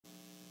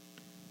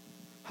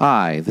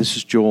Hi, this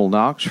is Joel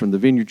Knox from the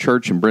Vineyard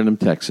Church in Brenham,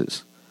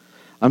 Texas.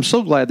 I'm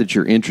so glad that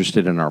you're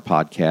interested in our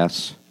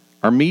podcasts.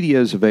 Our media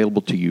is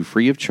available to you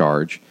free of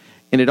charge,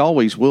 and it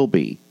always will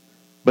be.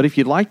 But if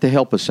you'd like to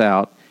help us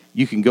out,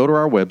 you can go to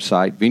our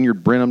website,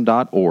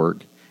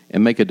 vineyardbrenham.org,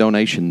 and make a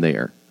donation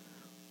there.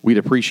 We'd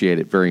appreciate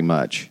it very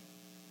much.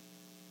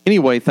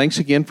 Anyway, thanks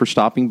again for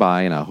stopping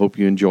by, and I hope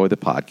you enjoy the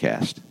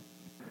podcast.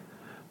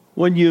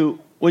 When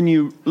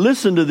you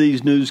listen to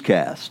these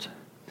newscasts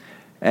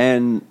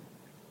and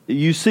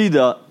you see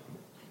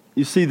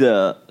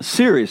the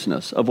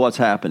seriousness of what's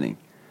happening,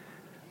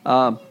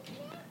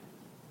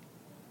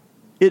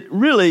 it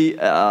really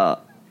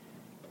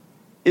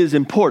is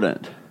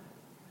important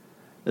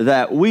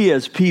that we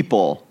as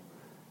people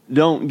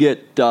don't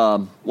get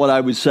what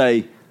I would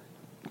say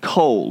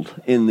cold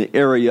in the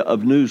area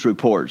of news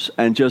reports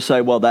and just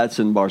say, well, that's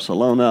in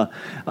Barcelona,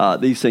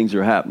 these things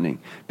are happening.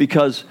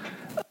 Because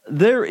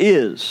there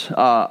is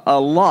a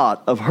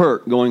lot of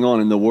hurt going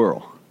on in the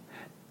world,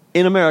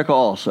 in America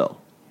also.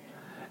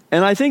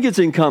 And I think it's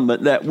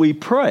incumbent that we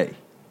pray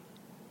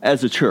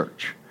as a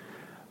church.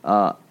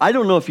 I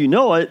don't know if you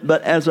know it,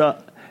 but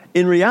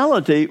in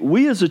reality,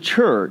 we as a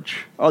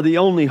church are the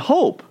only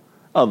hope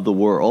of the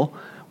world,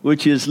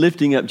 which is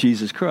lifting up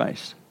Jesus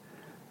Christ.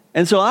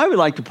 And so I would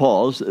like to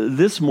pause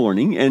this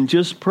morning and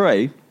just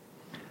pray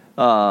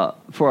for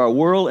our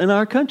world and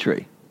our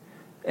country.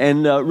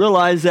 And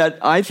realize that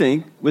I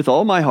think, with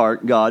all my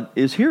heart, God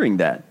is hearing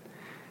that.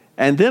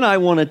 And then I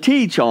want to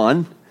teach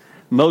on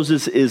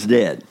Moses is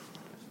dead.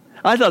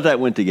 I thought that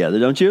went together,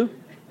 don't you?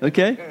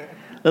 Okay?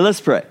 Now let's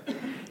pray.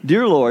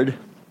 Dear Lord,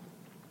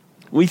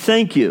 we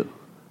thank you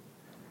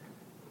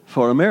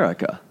for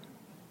America.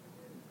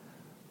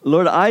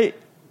 Lord, I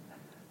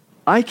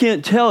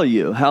can't tell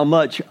you how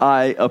much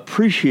I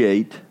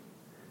appreciate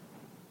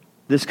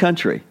this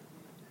country.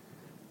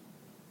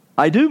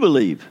 I do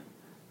believe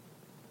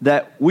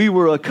that we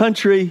were a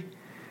country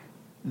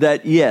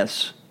that,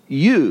 yes,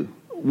 you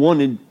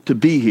wanted to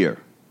be here.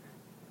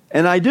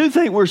 And I do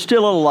think we're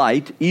still a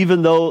light,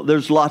 even though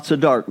there's lots of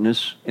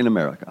darkness in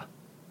America.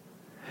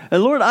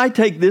 And Lord, I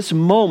take this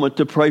moment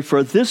to pray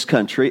for this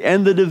country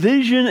and the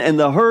division and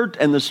the hurt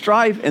and the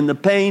strife and the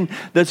pain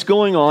that's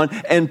going on.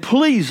 And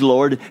please,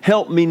 Lord,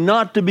 help me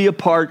not to be a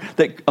part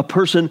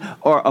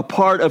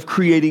of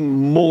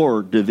creating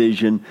more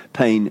division,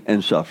 pain,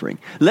 and suffering.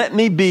 Let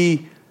me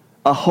be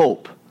a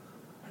hope,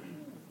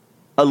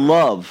 a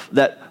love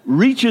that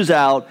reaches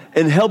out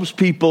and helps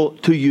people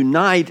to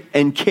unite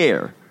and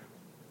care.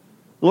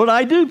 Lord,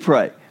 I do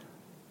pray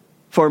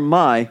for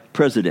my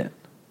president.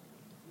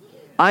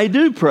 I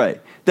do pray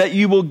that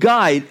you will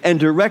guide and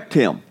direct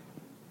him.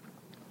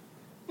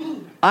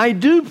 I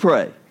do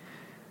pray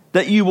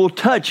that you will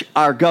touch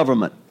our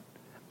government.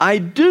 I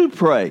do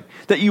pray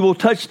that you will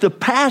touch the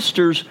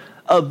pastors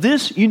of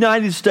this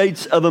United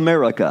States of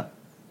America.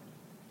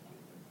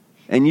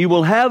 And you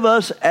will have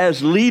us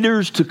as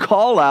leaders to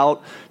call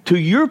out to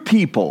your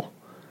people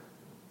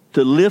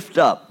to lift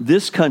up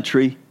this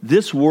country,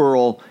 this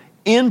world,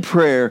 in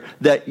prayer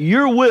that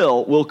your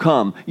will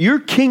come, your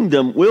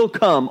kingdom will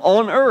come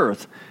on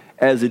earth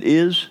as it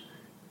is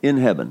in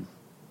heaven.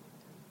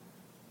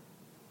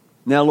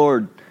 Now,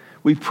 Lord,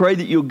 we pray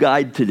that you'll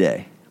guide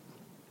today.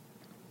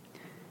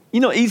 You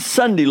know, each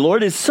Sunday,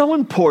 Lord, is so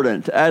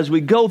important as we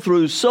go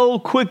through so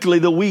quickly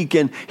the week,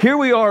 and here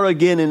we are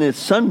again, and it's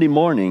Sunday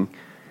morning.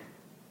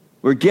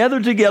 We're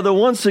gathered together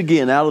once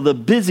again out of the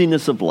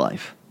busyness of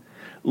life.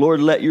 Lord,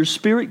 let your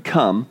Spirit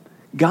come,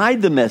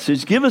 guide the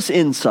message, give us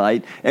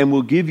insight, and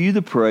we'll give you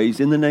the praise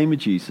in the name of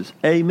Jesus.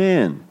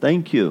 Amen.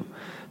 Thank you.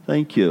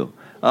 Thank you.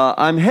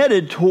 I'm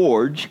headed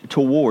towards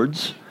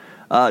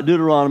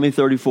Deuteronomy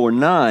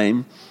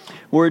 34:9,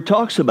 where it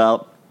talks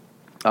about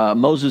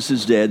Moses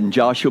is dead and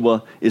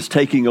Joshua is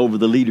taking over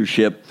the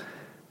leadership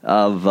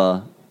of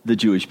the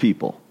Jewish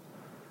people.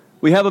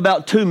 We have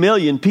about 2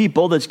 million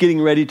people that's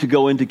getting ready to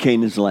go into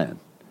Canaan's land.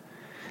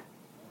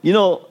 You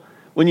know,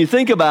 when you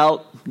think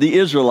about the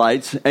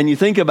Israelites and you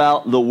think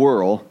about the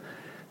world,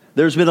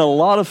 there's been a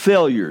lot of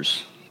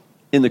failures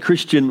in the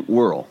Christian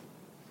world.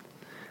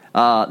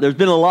 There's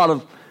been a lot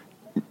of,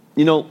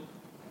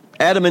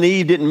 Adam and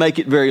Eve didn't make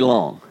it very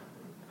long.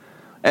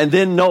 And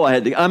then Noah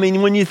had to,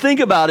 when you think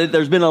about it,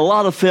 there's been a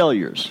lot of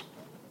failures.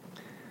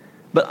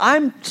 But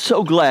I'm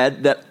so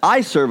glad that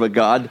I serve a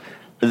God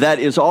that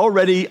is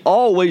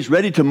always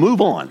ready to move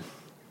on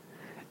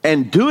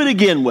and do it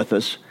again with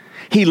us.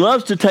 He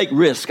loves to take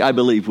risk, I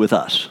believe, with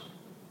us,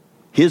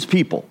 his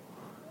people.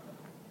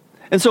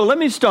 And so let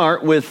me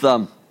start with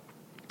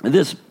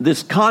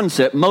this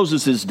concept,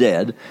 Moses is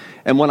dead.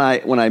 And when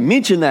I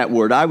mention that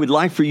word, I would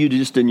like for you to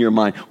just in your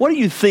mind, what do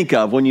you think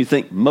of when you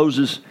think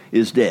Moses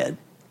is dead?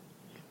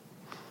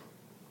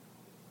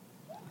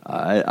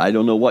 I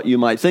don't know what you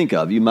might think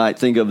of. You might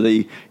think of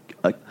a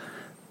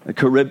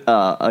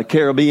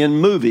Caribbean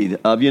movie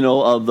of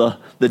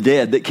the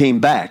dead that came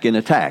back and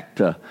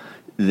attacked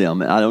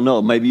them. I don't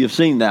know. Maybe you've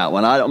seen that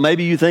one.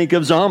 Maybe you think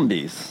of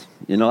zombies.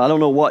 I don't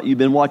know what you've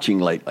been watching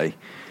lately.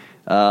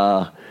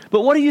 But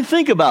what do you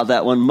think about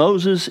that one?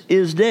 Moses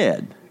is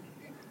dead.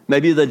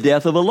 Maybe the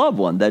death of a loved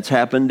one that's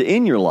happened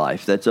in your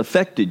life that's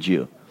affected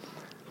you.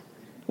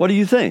 What do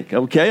you think?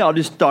 Okay, I'll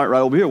just start right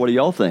over here. What do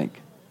y'all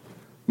think?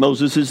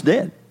 Moses is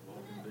dead.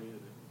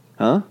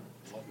 Huh?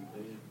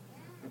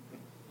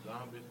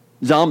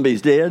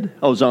 Zombies dead?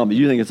 Oh, zombies.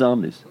 You think it's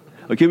zombies.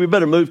 Okay, we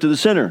better move to the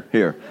center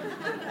here.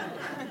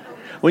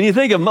 When you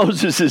think of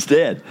Moses is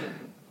dead.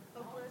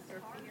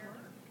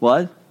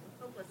 What?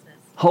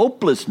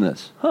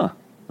 Hopelessness. Huh.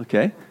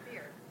 Okay.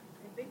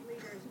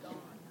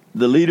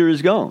 The leader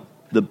is gone.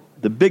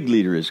 The big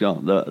leader is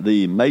gone.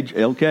 The major.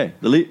 Okay.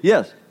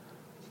 Yes.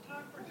 It's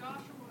time for Joshua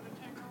to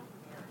take over.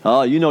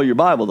 Oh, you know your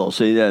Bible though.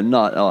 See,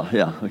 not. Oh,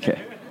 yeah.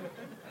 Okay.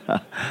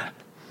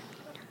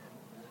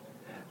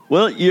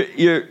 Well,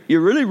 you're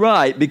really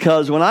right,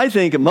 because when I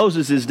think of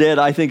Moses is dead,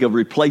 I think of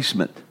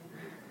replacement.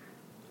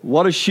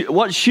 What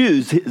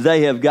shoes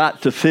they have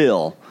got to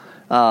fill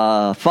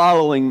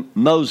following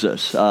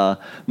Moses.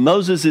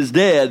 Moses is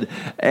dead,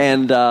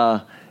 and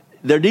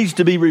there needs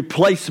to be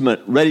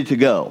replacement ready to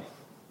go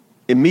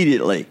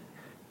immediately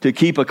to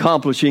keep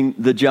accomplishing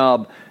the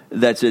job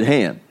that's at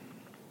hand.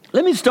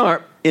 Let me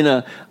start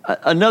in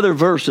another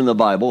verse in the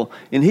Bible,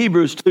 in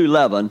Hebrews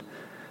 2:11.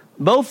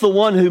 Both the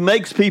one who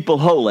makes people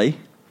holy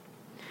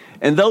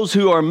and those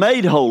who are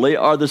made holy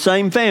are the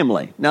same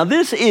family. Now,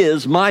 this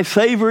is my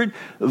favorite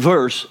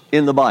verse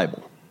in the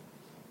Bible.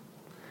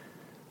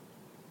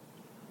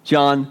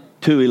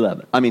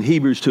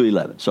 Hebrews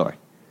 2:11, sorry.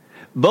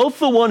 Both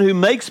the one who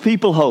makes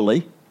people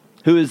holy,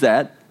 who is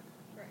that?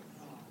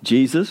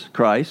 Jesus,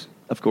 Christ,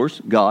 of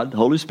course, God,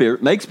 Holy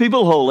Spirit, makes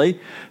people holy,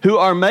 who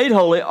are made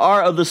holy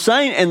are of the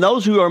same, and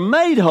those who are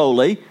made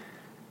holy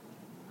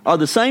are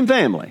the same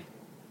family.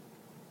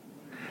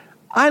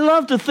 I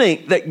love to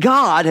think that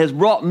God has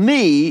brought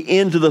me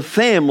into the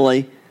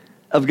family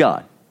of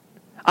God.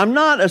 I'm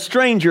not a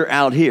stranger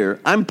out here.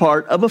 I'm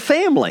part of a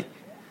family.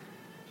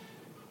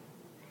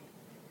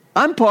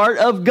 I'm part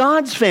of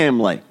God's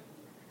family.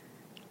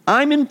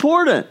 I'm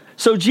important.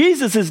 So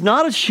Jesus is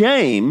not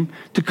ashamed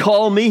to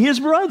call me his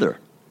brother.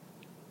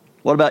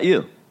 What about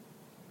you?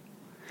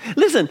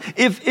 Listen,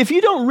 if you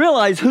don't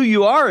realize who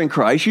you are in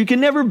Christ, you can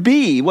never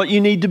be what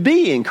you need to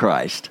be in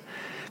Christ.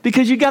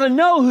 Because you got to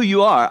know who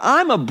you are.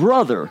 I'm a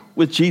brother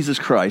with Jesus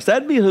Christ.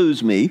 That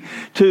behooves me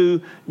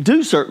to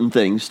do certain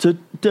things,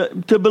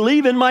 to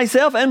believe in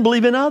myself and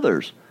believe in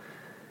others.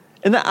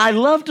 And I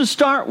love to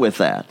start with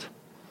that.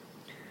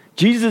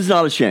 Jesus is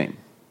not ashamed.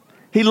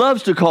 He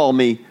loves to call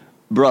me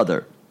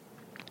brother.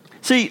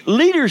 See,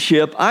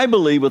 leadership, I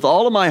believe with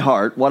all of my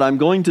heart, what I'm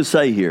going to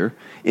say here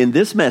in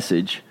this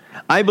message,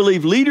 I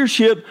believe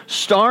leadership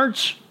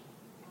starts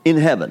in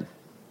heaven.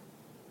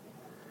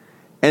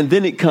 And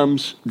then it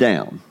comes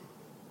down.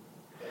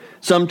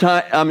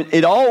 Sometimes,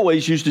 it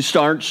always usually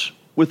starts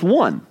with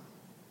one.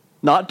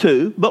 Not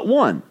two, but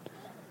one.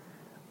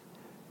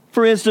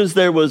 For instance,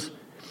 there was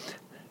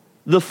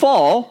the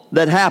fall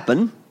that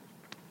happened.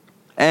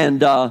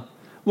 And,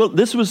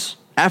 this was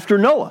after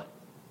Noah.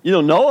 You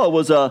know, Noah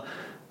was a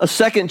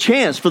second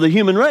chance for the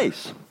human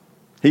race.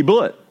 He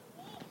blew it.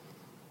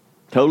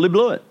 Totally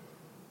blew it.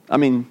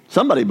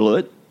 Somebody blew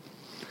it.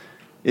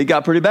 It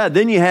got pretty bad.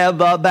 Then you have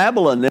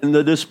Babylon and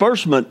the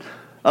disbursement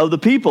of the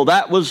people.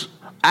 That was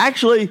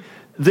actually,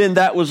 then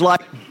that was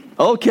like,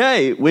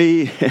 okay,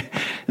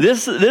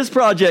 this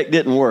project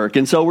didn't work,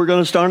 and so we're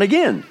going to start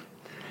again.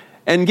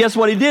 And guess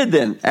what he did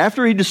then?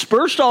 After he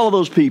dispersed all of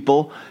those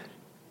people,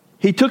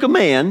 he took a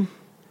man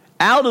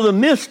out of the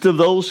midst of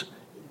those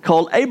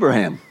called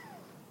Abraham.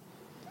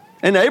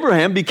 And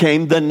Abraham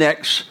became the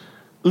next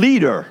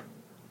leader.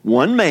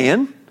 One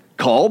man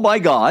called by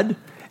God.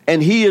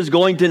 And he is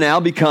going to now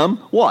become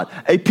what?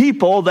 A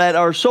people that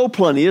are so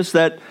plenteous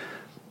that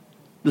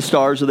the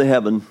stars of the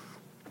heaven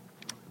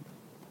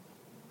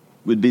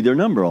would be their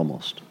number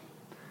almost.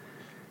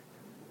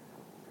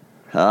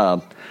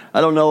 I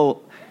don't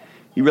know.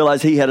 You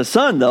realize he had a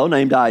son, though,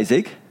 named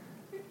Isaac.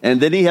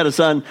 And then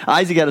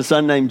Isaac had a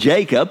son named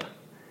Jacob.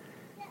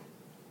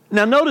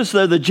 Now notice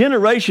that the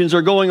generations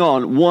are going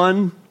on.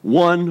 One.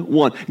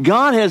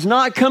 God has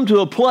not come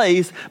to a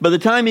place by the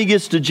time he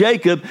gets to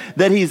Jacob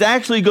that he's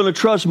actually going to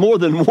trust more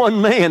than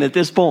one man at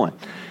this point.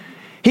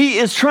 He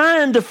is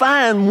trying to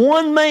find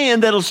one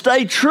man that'll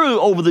stay true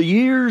over the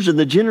years and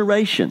the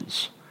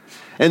generations.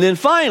 And then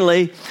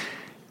finally,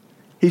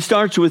 he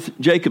starts with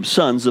Jacob's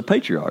sons, the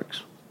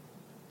patriarchs.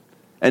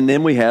 And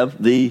then we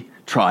have the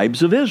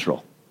tribes of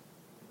Israel.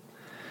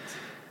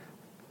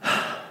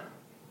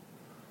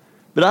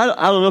 But I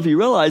don't know if you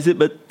realize it,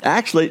 but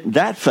actually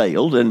that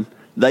failed, and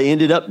they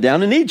ended up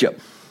down in Egypt.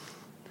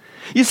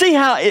 You see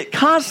how it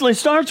constantly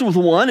starts with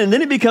one, and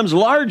then it becomes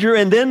larger,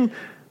 and then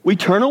we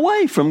turn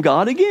away from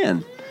God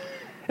again.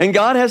 And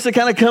God has to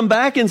kind of come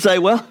back and say,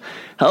 well,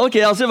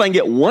 okay, I'll see if I can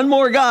get one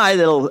more guy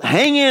that'll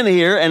hang in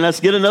here, and let's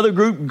get another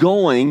group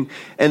going.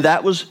 And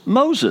that was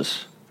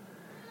Moses.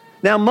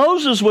 Now,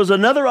 Moses was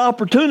another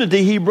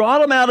opportunity. He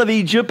brought them out of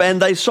Egypt,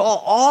 and they saw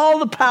all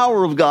the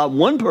power of God.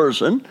 One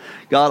person,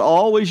 God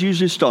always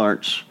usually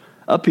starts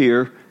up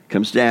here,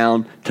 comes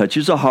down,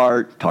 touches a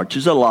heart,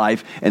 touches a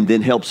life, and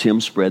then helps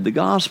him spread the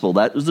gospel.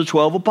 That was the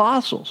 12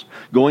 apostles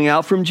going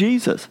out from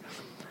Jesus.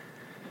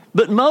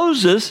 But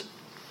Moses,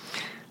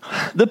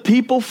 the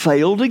people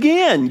failed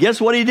again. Guess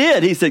what he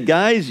did? He said,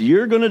 guys,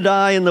 you're going to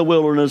die in the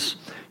wilderness.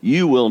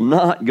 You will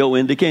not go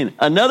into Canaan.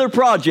 Another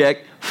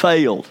project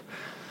failed.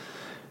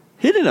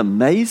 Isn't it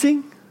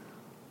amazing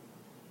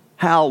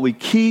how we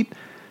keep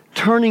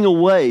turning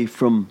away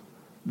from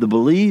the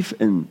belief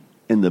and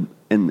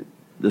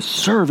the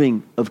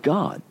serving of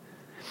God?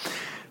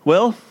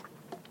 Well,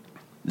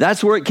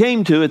 that's where it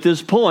came to at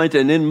this point.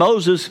 And then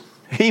Moses,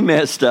 he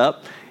messed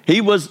up. He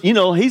was,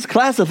 he's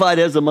classified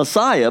as a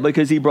Messiah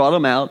because he brought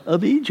them out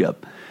of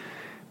Egypt.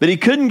 But he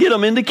couldn't get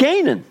them into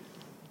Canaan.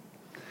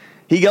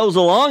 He goes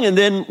along, and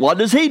then what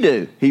does he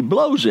do? He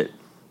blows it.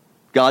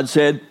 God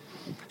said,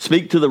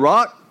 speak to the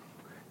rock.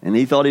 And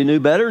he thought he knew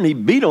better, and he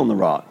beat on the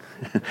rock.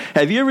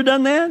 Have you ever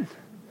done that?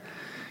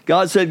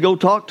 God said, go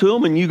talk to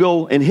him, and you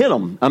go and hit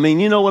him. I mean,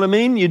 you know what I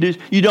mean?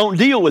 You don't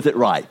deal with it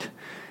right.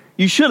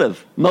 You should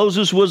have.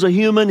 Moses was a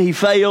human. He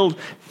failed,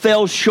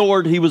 fell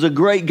short. He was a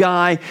great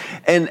guy.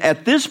 And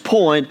at this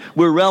point,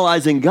 we're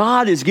realizing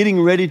God is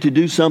getting ready to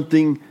do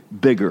something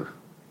bigger.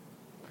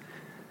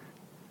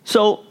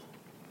 So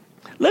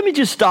let me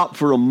just stop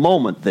for a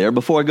moment there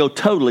before I go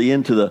totally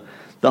into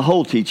the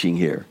whole teaching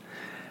here.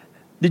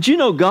 Did you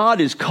know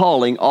God is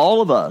calling all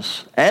of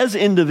us as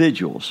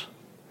individuals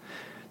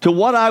to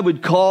what I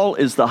would call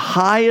is the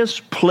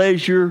highest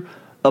pleasure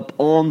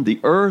upon the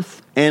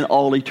earth and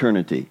all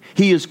eternity?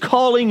 He is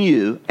calling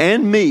you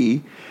and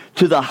me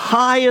to the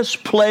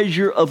highest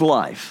pleasure of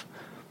life.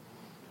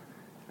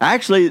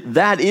 Actually,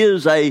 that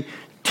is a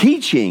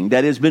teaching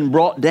that has been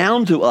brought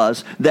down to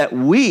us, that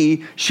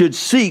we should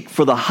seek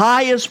for the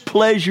highest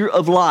pleasure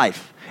of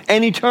life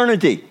and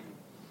eternity.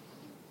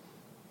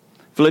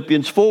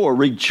 Philippians 4,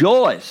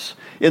 rejoice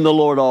in the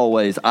Lord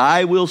always.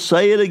 I will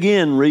say it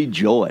again,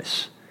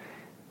 rejoice.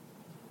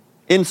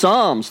 In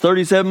Psalms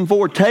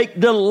 37:4, take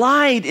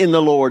delight in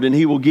the Lord, and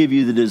he will give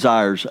you the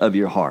desires of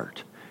your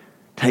heart.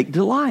 Take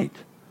delight.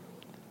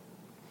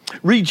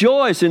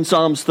 Rejoice in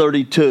Psalms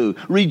 32.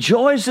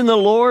 Rejoice in the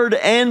Lord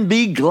and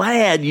be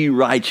glad, you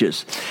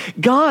righteous.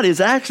 God is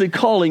actually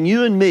calling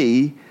you and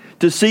me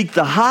to seek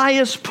the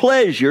highest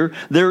pleasure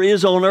there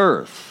is on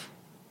earth.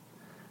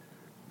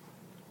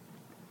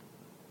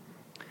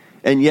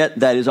 And yet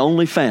that is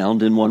only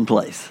found in one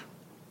place.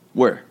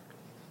 Where?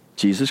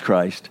 Jesus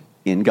Christ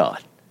in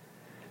God.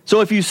 So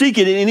if you seek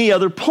it in any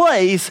other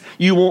place,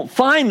 you won't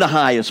find the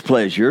highest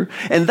pleasure.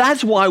 And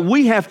that's why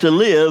we have to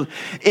live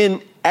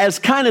as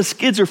kind of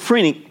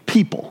schizophrenic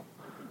people.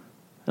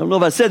 I don't know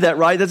if I said that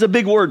right. That's a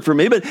big word for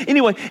me. But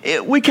anyway,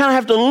 we kind of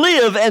have to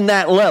live in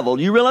that level.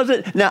 You realize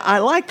it? Now, I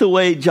like the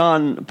way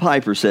John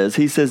Piper says.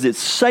 He says it's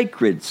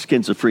sacred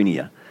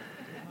schizophrenia.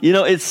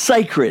 It's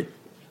sacred.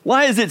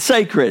 Why is it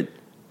sacred?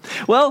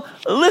 Well,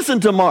 listen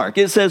to Mark.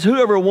 It says,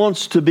 whoever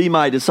wants to be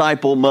my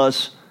disciple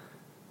must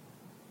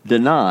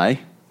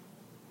deny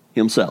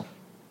himself.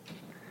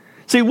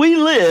 See, we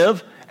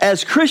live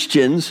as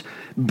Christians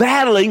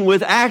battling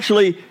with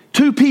actually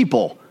two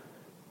people.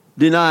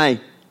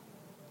 Deny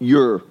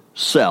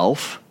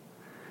yourself.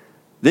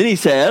 Then he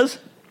says,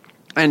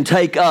 and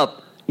take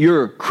up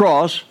your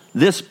cross,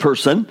 this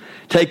person,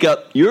 take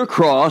up your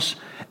cross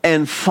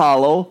and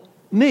follow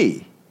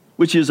me,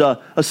 which is a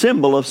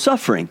symbol of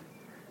suffering.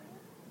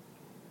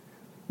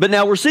 But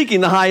now we're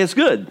seeking the highest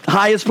good,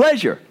 highest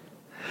pleasure.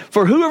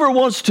 For whoever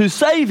wants to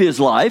save his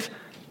life,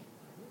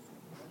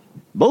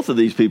 both of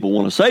these people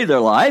want to save their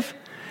life,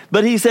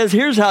 but he says,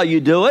 here's how you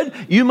do it.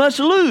 You must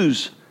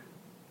lose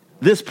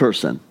this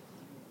person.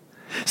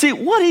 See,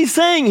 what he's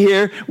saying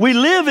here, we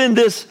live in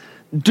this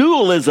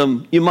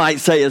dualism, you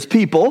might say, as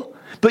people,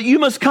 but you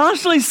must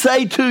constantly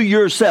say to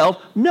yourself,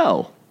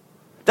 no,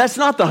 that's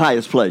not the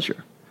highest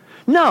pleasure.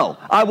 No,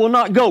 I will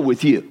not go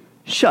with you.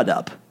 Shut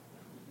up.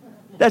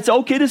 That's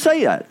okay to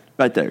say that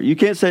right there. You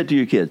can't say it to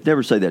your kids.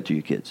 Never say that to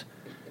your kids.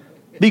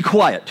 Be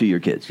quiet to your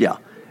kids, yeah,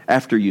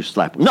 after you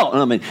slap them. No,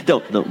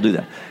 don't do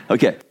that.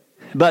 Okay.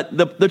 But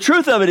the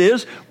truth of it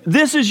is,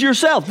 this is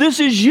yourself.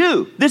 This is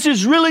you. This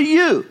is really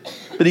you.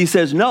 But he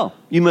says, no,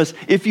 you must,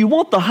 if you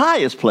want the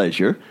highest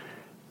pleasure,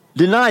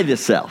 deny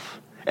this self.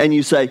 And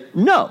you say,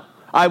 no,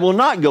 I will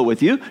not go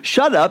with you.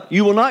 Shut up.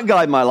 You will not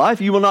guide my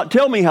life. You will not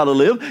tell me how to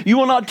live. You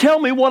will not tell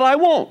me what I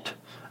want.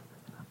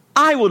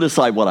 I will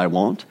decide what I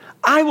want.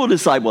 I will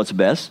decide what's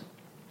best.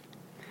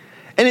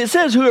 And it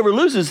says whoever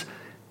loses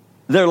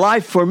their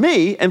life for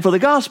me and for the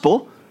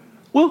gospel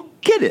will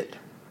get it.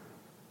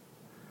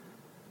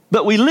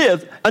 But we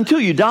live, until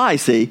you die,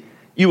 see,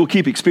 you will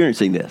keep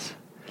experiencing this.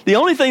 The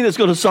only thing that's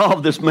going to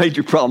solve this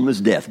major problem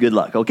is death. Good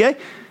luck, okay?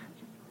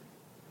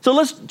 So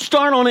let's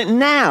start on it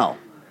now.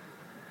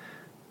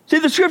 See,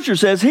 the scripture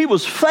says he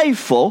was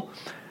faithful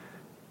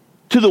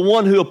to the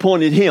one who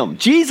appointed him.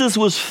 Jesus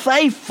was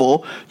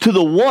faithful to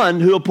the one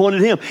who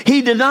appointed him.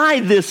 He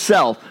denied this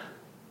self.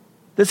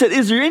 They said,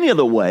 is there any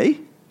other way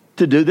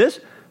to do this?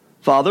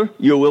 Father,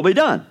 your will be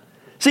done.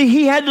 See,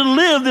 he had to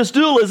live this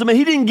dualism, and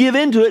he didn't give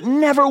in to it,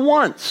 never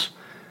once.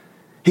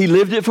 He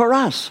lived it for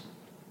us.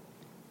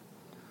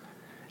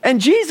 And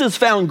Jesus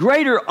found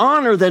greater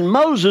honor than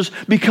Moses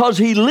because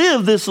he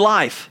lived this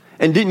life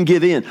and didn't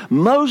give in.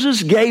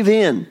 Moses gave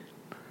in.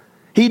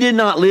 He did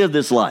not live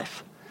this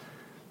life.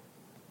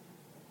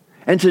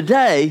 And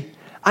today,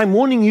 I'm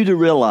wanting you to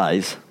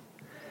realize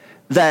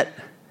that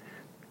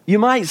you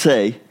might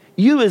say,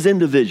 you as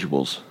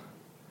individuals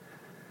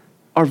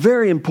are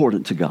very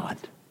important to God.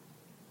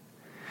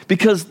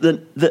 Because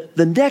the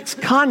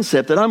next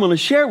concept that I'm going to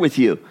share with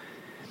you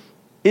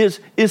is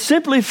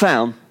simply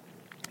found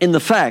in the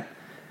fact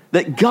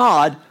that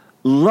God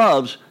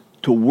loves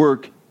to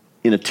work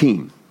in a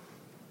team.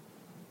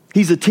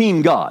 He's a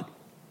team God.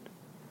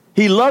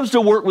 He loves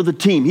to work with a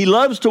team. He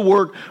loves to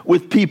work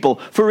with people.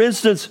 For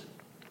instance,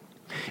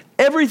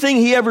 everything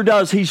he ever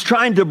does, he's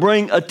trying to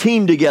bring a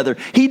team together.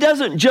 He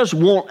doesn't just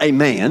want a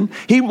man.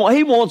 He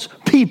wants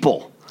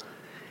people.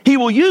 He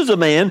will use a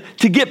man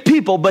to get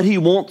people, but he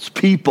wants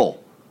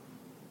people.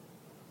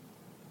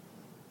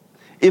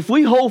 If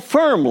we hold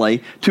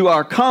firmly to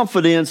our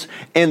confidence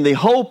and the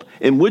hope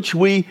in which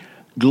we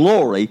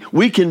glory,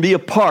 we can be a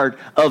part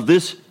of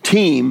this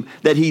team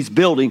that he's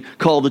building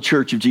called the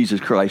Church of Jesus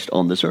Christ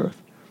on this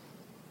earth.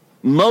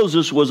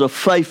 Moses was a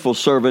faithful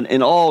servant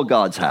in all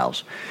God's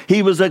house.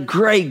 He was a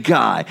great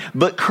guy,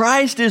 but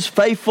Christ is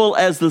faithful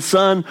as the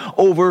Son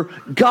over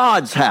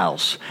God's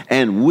house,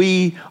 and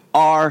we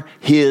are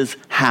his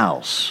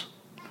house.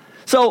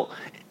 So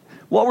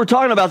what we're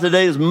talking about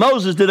today is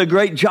Moses did a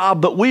great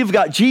job, but we've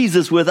got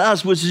Jesus with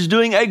us, which is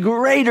doing a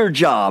greater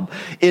job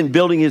in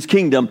building his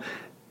kingdom.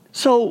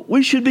 So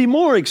we should be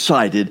more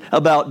excited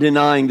about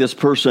denying this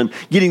person,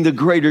 getting the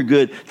greater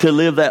good to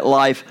live that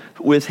life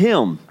with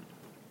him.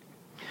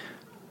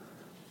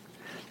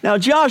 Now,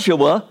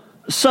 Joshua,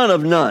 son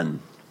of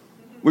Nun.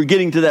 We're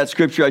getting to that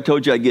scripture I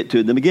told you I'd get to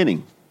in the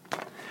beginning.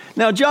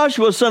 Now,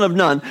 Joshua, son of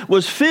Nun,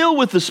 was filled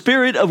with the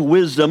spirit of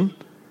wisdom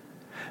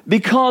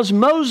because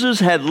Moses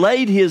had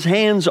laid his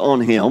hands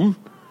on him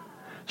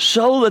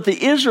so that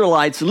the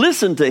Israelites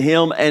listened to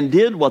him and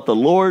did what the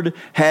Lord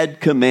had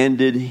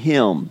commanded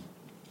him.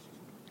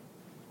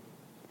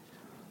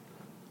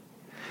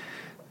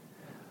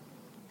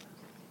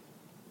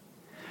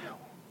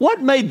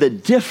 What made the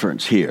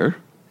difference here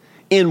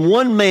in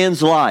one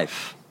man's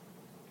life?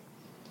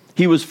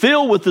 He was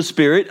filled with the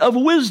spirit of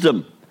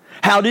wisdom.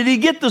 How did he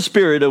get the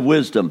spirit of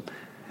wisdom?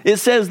 It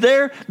says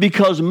there,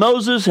 because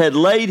Moses had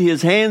laid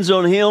his hands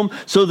on him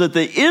so that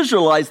the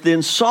Israelites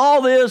then saw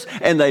this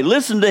and they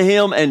listened to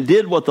him and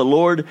did what the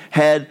Lord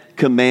had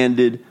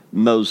commanded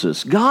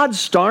Moses. God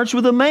starts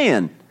with a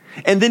man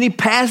and then he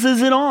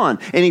passes it on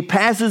and he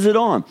passes it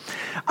on.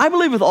 I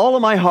believe with all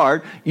of my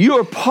heart,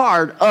 you're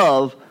part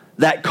of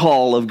that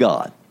call of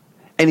God.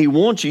 And he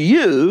wants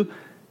you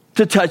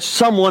to touch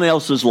someone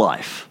else's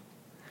life.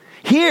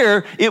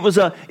 Here, it was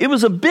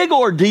a big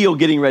ordeal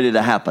getting ready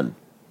to happen.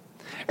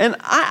 And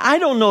I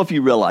don't know if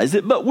you realize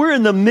it, but we're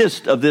in the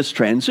midst of this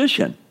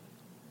transition.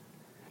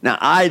 Now,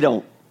 I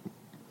don't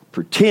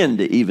pretend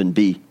to even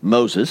be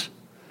Moses.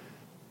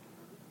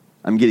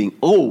 I'm getting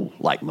old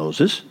like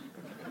Moses.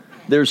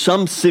 There's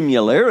some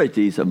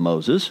similarities of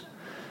Moses.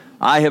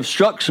 I have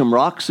struck some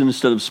rocks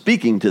instead of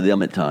speaking to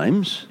them at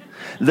times.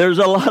 There's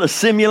a lot of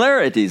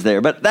similarities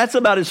there, but that's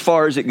about as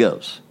far as it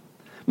goes.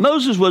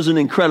 Moses was an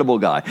incredible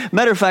guy.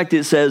 Matter of fact,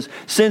 it says,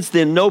 since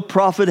then no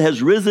prophet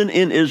has risen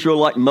in Israel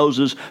like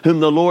Moses,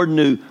 whom the Lord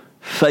knew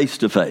face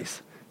to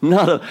face.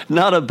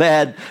 Not a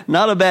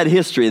bad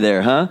history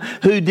there, huh?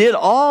 Who did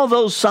all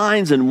those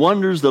signs and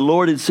wonders the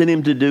Lord had sent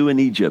him to do in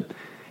Egypt.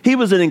 He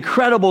was an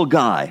incredible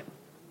guy.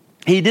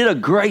 He did a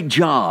great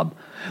job.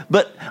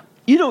 But,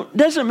 it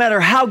doesn't matter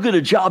how good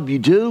a job you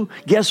do,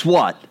 guess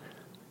what?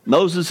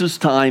 Moses'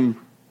 time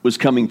was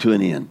coming to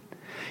an end.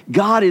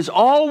 God is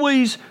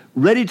always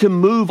ready to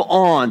move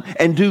on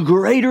and do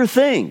greater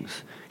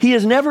things. He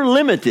is never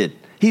limited.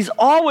 He's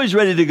always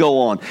ready to go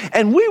on.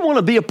 And we want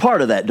to be a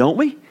part of that, don't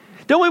we?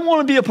 Don't we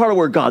want to be a part of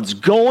where God's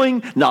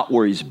going, not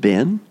where he's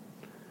been?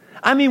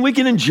 I mean, we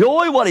can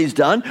enjoy what he's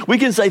done. We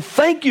can say,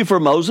 thank you for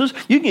Moses.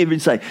 You can even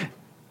say,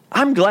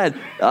 I'm glad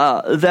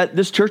that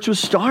this church was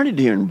started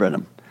here in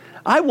Brenham.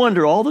 I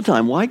wonder all the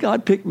time why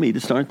God picked me to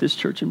start this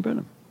church in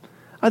Brenham.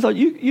 I thought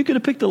you could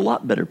have picked a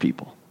lot better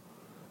people,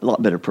 a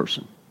lot better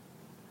person.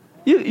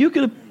 You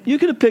could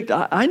have picked,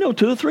 I know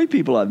 2 or 3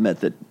 people I've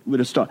met that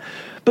would have started.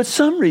 But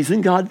some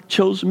reason God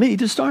chose me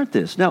to start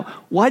this. Now,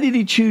 why did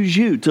he choose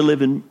you to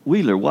live in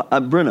Wheeler,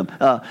 Brenham?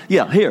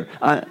 Here,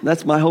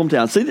 that's my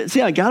hometown.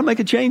 See, I got to make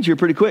a change here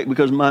pretty quick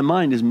because my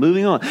mind is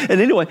moving on.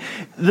 And anyway,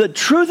 the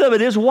truth of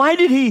it is, why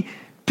did he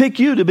pick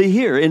you to be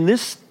here in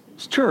this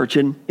church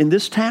in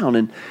this town?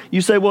 And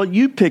you say, well,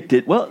 you picked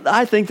it. Well,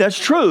 I think that's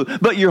true.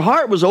 But your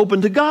heart was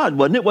open to God,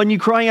 wasn't it? When you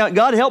crying out,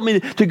 God, help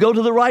me to go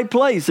to the right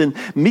place and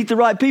meet the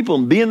right people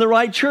and be in the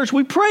right church.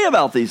 We pray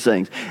about these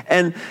things.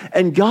 And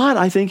God,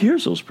 I think,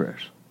 hears those prayers.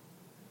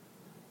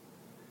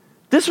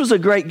 This was a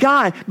great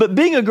guy, but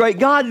being a great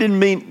guy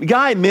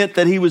meant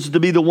that he was to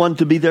be the one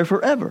to be there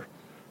forever.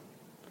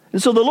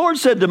 And so the Lord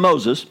said to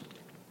Moses,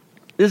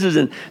 this is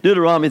in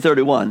Deuteronomy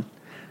 31.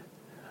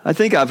 I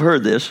think I've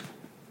heard this.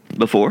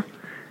 before.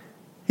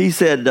 He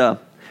said,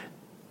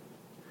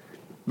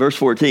 verse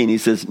 14, he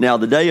says, now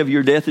the day of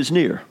your death is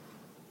near.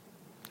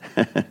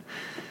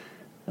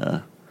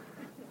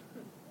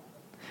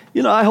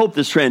 I hope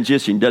this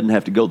transition doesn't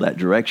have to go that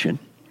direction.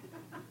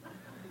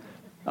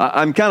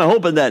 I'm kind of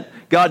hoping that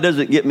God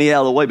doesn't get me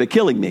out of the way by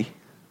killing me.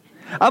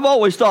 I've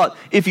always thought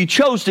if you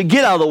chose to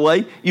get out of the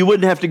way, you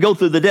wouldn't have to go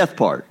through the death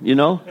part,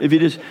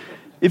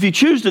 If you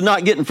choose to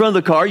not get in front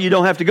of the car, you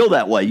don't have to go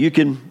that way.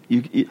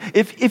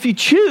 If you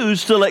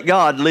choose to let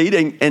God lead,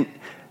 and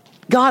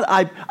God,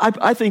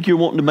 I think you're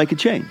wanting to make a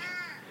change.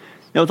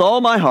 Now, with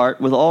all my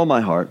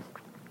heart,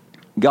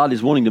 God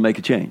is wanting to make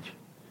a change.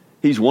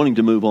 He's wanting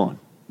to move on.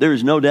 There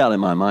is no doubt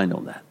in my mind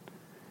on that.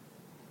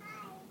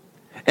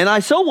 And I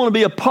so want to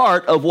be a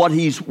part of what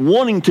he's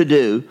wanting to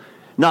do,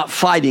 not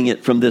fighting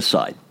it from this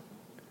side.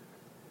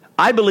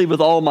 I believe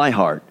with all my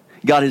heart,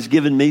 God has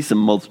given me some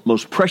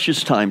most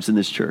precious times in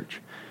this church.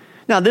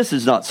 Now, this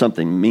is not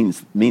something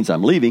means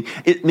I'm leaving.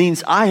 It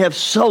means I have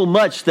so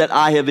much that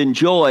I have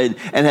enjoyed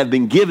and have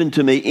been given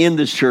to me in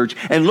this church,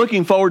 and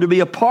looking forward to be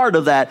a part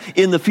of that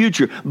in the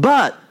future.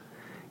 But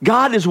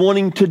God is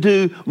wanting to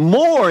do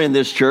more in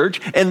this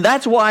church, and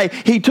that's why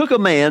he took a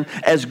man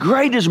as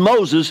great as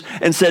Moses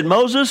and said,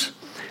 Moses,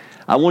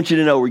 I want you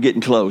to know we're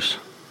getting close.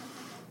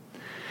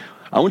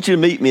 I want you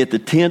to meet me at the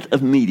tent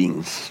of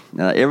meetings.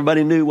 Now,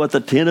 everybody knew what the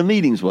tent of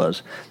meetings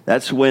was.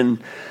 That's when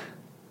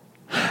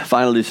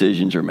final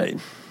decisions are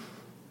made.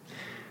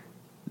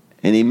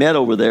 And he met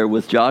over there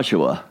with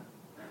Joshua.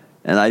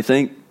 And I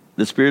think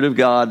the Spirit of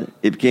God,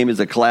 it came as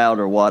a cloud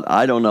or what.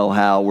 I don't know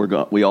how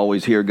we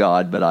always hear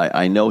God, but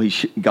I know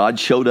God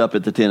showed up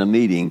at the tent of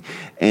meeting.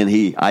 And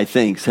he, I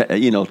think,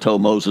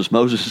 told Moses,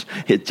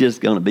 it's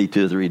just going to be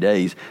 2 or 3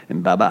 days.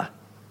 And bye-bye.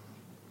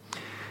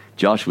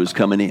 Joshua's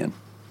coming in.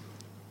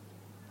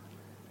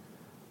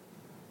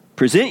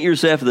 Present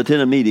yourself at the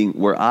tent of meeting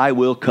where I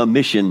will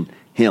commission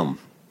him.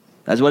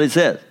 That's what it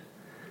says.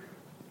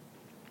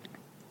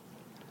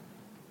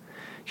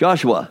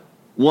 Joshua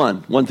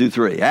 1 through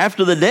 3.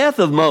 After the death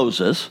of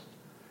Moses,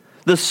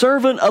 the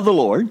servant of the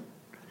Lord,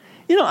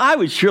 I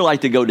would sure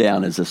like to go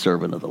down as a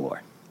servant of the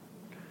Lord.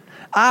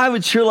 I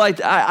would sure like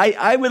to,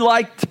 I would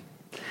like to,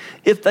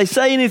 if they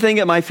say anything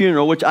at my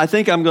funeral, which I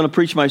think I'm going to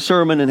preach my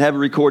sermon and have it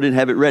recorded and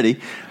have it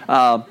ready,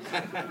 and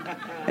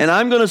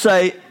I'm going to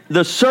say,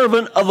 the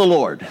servant of the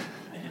Lord.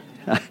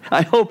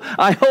 I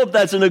hope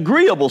that's an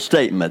agreeable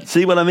statement.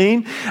 See what I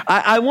mean?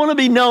 I want to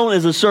be known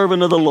as a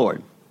servant of the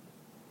Lord.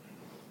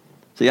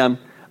 See, I'm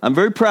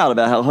very proud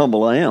about how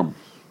humble I am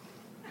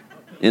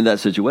in that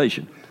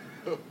situation.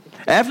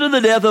 After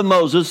the death of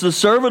Moses, the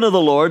servant of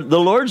the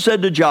Lord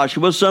said to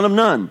Joshua, son of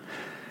Nun,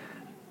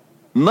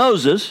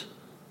 Moses'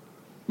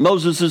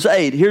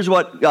 aide. Here's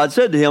what God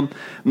said to him.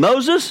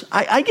 Moses,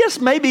 I guess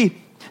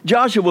maybe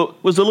Joshua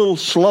was a little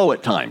slow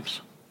at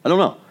times. I don't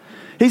know.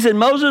 He said,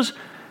 Moses,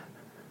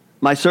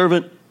 my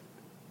servant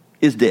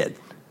is dead.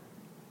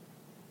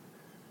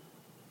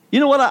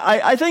 You know what?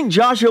 I think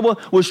Joshua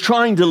was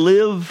trying to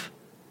live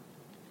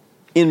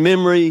in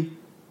memory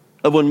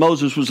of when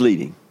Moses was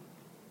leading.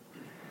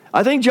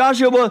 I think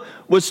Joshua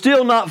was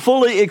still not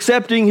fully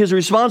accepting his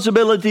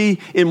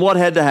responsibility in what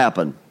had to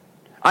happen.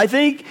 I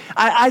think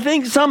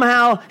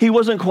somehow he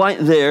wasn't quite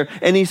there,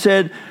 and he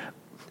said,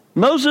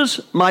 Moses,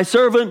 my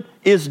servant,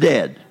 is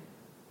dead.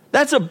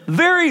 That's a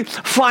very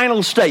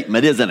final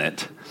statement, isn't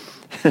it?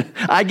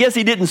 I guess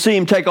he didn't see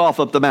him take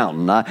off up the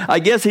mountain. I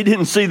guess he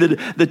didn't see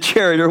the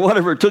chariot or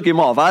whatever took him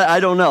off.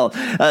 I don't know.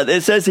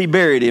 It says he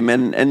buried him,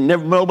 and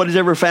nobody's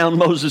ever found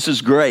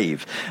Moses'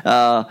 grave.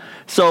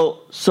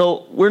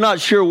 So we're not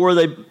sure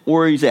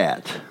where he's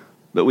at,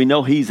 but we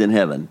know he's in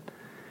heaven.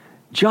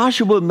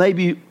 Joshua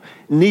maybe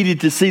needed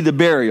to see the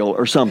burial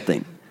or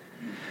something.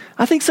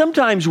 I think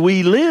sometimes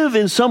we live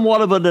in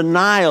somewhat of a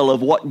denial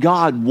of what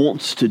God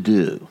wants to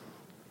do,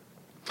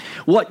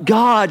 what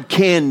God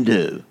can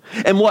do,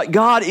 and what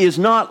God is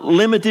not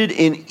limited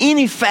in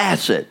any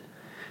facet.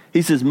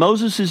 He says,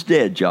 Moses is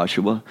dead,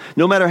 Joshua.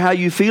 No matter how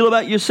you feel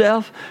about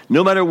yourself,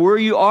 no matter where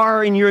you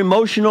are in your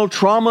emotional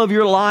trauma of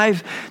your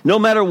life, no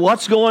matter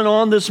what's going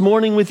on this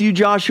morning with you,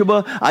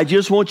 Joshua, I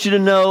just want you to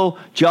know,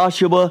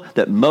 Joshua,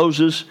 that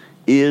Moses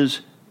is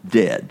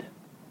dead.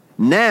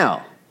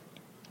 Now,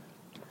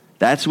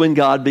 that's when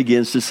God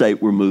begins to say,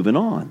 we're moving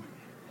on.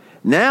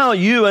 Now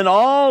you and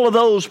all of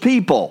those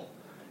people,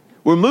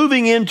 we're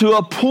moving into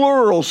a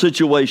plural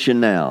situation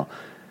now.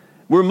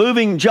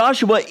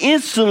 Joshua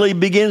instantly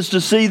begins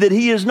to see that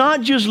he is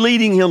not just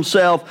leading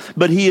himself,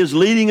 but he is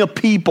leading a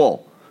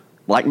people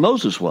like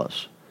Moses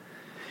was.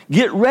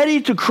 Get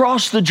ready to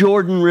cross the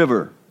Jordan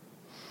River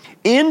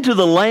into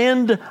the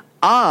land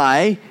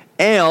I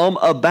am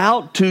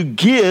about to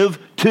give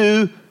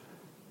to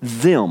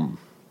them.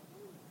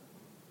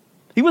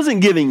 He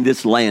wasn't giving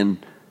this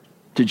land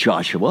to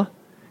Joshua.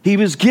 He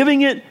was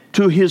giving it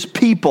to his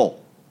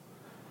people.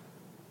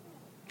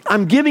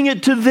 I'm giving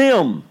it to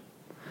them.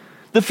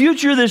 The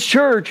future of this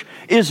church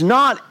is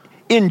not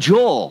in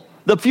Joel.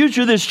 The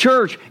future of this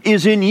church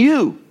is in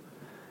you.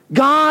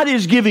 God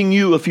is giving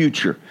you a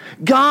future.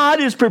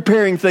 God is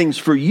preparing things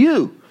for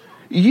you.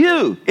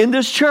 you in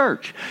this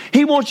church.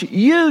 He wants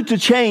you to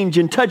change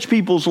and touch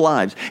people's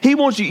lives. He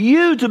wants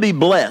you to be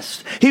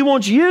blessed. He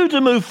wants you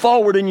to move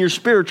forward in your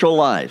spiritual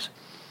lives.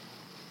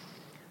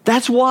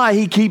 That's why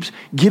he keeps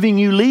giving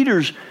you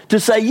leaders to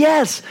say,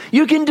 yes,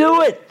 you can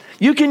do it.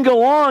 You can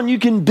go on. You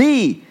can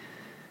be.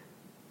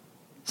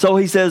 So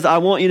he says, I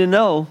want you to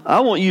know, I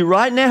want you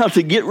right now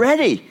to get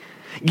ready.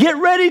 Get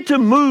ready to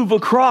move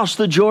across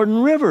the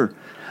Jordan River.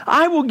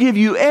 I will give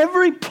you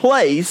every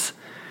place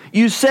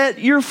you set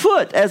your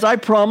foot, as I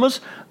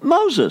promised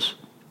Moses.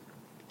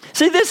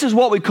 See, this is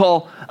what we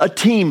call a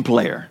team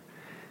player.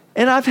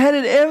 And I've had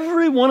it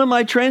every one of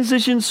my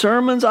transition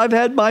sermons. I've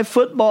had my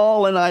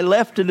football, and I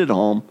left it at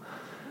home.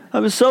 I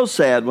was so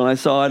sad when I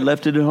saw I'd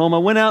left it at home. I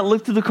went out and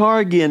looked at the car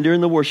again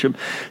during the worship,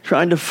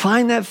 trying to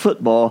find that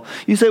football.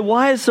 You say,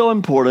 why is it so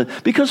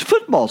important? Because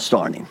football's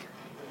starting.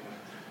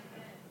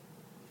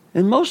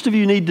 And most of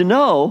you need to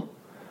know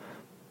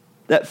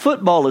that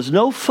football is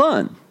no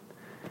fun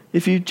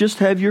if you just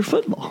have your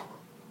football.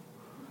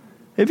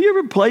 Have you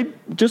ever played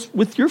just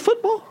with your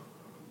football?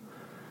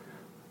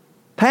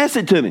 Pass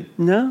it to me.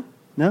 No,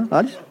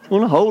 I just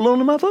want to hold on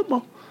to my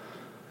football.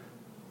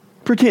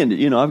 Pretend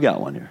it, I've got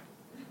one here.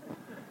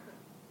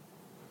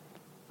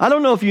 I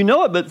don't know if you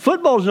know it, but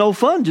football's no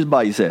fun just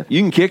by yourself.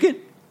 You can kick it,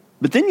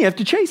 but then you have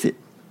to chase it.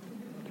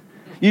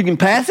 You can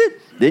pass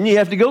it, then you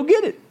have to go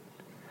get it.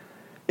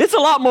 It's a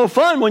lot more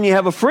fun when you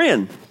have a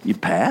friend. You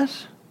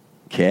pass,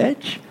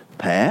 catch,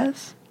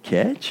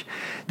 catch.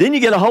 Then you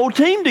get a whole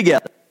team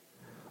together.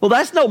 Well,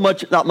 that's not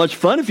much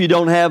fun if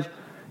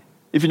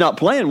you're not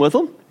playing with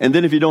them, and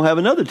then if you don't have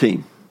another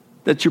team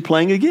that you're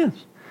playing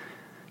against.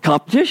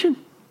 Competition.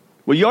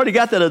 Well, you already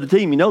got that other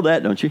team. You know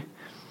that, don't you?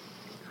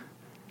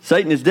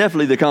 Satan is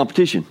definitely the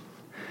competition.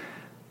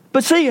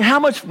 But see how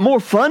much more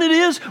fun it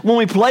is when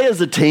we play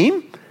as a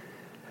team?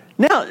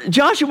 Now,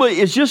 Joshua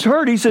is just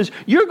heard. He says,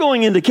 you're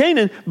going into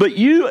Canaan, but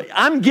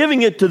I'm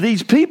giving it to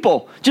these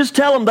people. Just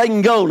tell them they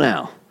can go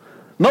now.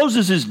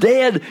 Moses is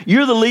dead.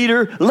 You're the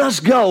leader.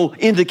 Let's go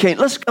into Canaan.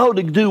 Let's go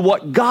to do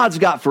what God's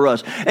got for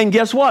us. And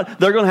guess what?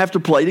 They're going to have to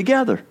play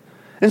together.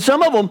 And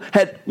some of them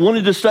had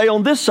wanted to stay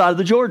on this side of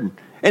the Jordan.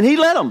 And he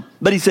let them.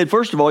 But he said,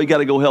 first of all, you got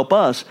to go help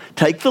us.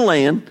 Take the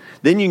land.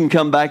 Then you can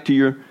come back to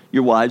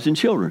your wives and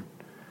children.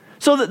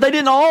 So that they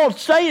didn't all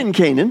stay in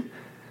Canaan,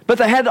 but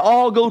they had to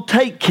all go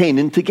take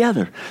Canaan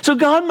together. So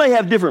God may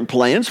have different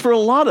plans for a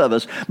lot of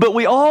us, but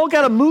we all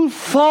got to move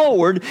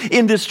forward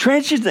in this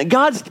transition. That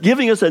God's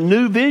giving us a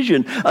new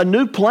vision, a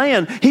new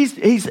plan.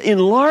 He's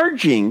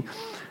enlarging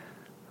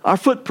our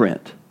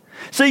footprint.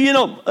 See,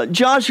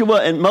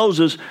 Joshua and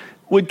Moses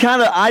would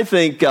kind of, I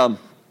think,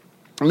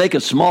 make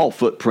a small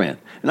footprint.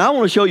 And I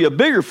want to show you a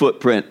bigger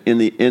footprint in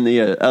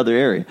the other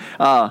area.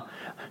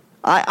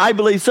 I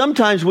believe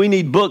sometimes we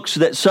need books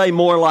that say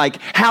more like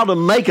how to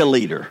make a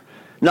leader,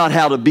 not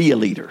how to be a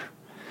leader.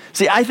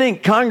 See, I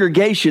think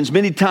congregations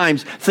many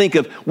times think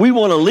of we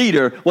want a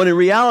leader, when in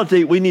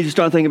reality we need to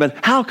start thinking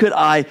about how could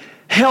I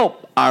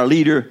help our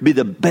leader be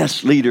the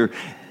best leader.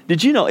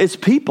 Did you know it's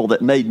people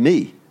that made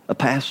me a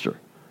pastor?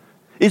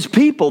 It's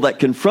people that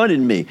confronted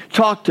me,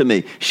 talked to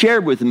me,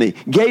 shared with me,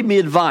 gave me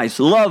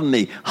advice, loved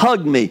me,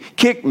 hugged me,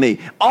 kicked me,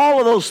 all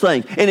of those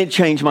things, and it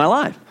changed my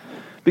life.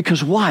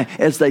 Because why?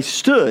 As they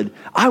stood,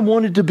 I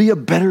wanted to be a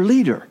better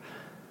leader.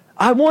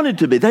 I wanted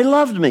to be. They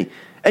loved me,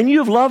 and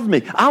you've loved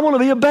me. I want to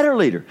be a better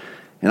leader.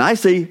 And I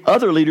see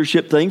other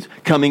leadership things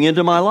coming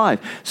into my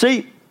life.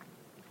 See,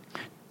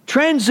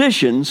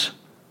 transitions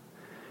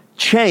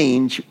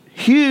change,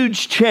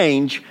 huge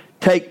change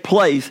take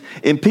place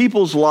in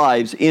people's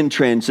lives in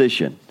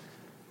transition.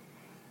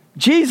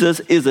 Jesus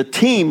is a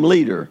team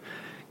leader.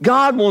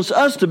 God wants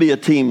us to be a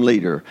team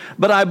leader.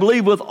 But I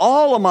believe with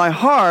all of my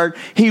heart,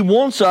 He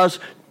wants us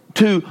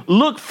to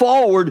look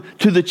forward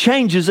to the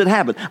changes that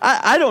happen.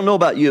 I don't know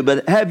about you,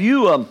 but have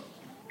you...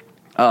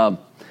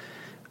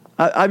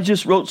 I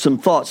just wrote some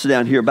thoughts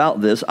down here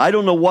about this. I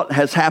don't know what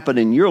has happened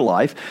in your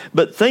life,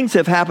 but things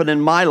have happened in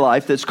my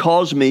life that's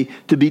caused me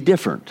to be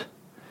different.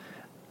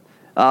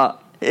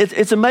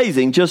 It's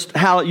amazing just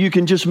how you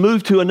can just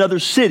move to another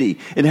city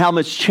and how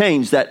much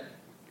change that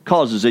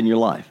causes in your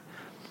life.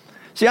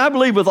 See, I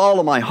believe with all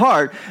of my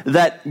heart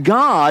that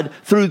God,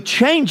 through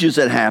changes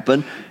that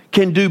happen,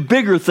 can do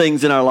bigger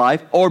things in our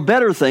life, or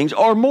better things,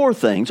 or more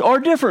things, or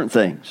different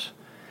things.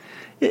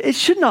 It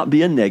should not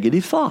be a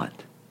negative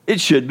thought. It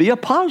should be a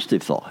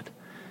positive thought.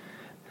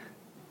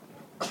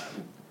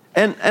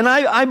 And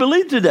I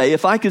believe today,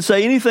 if I could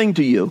say anything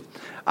to you,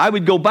 I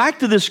would go back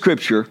to this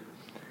scripture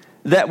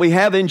that we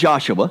have in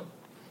Joshua,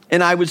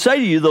 and I would say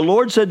to you, the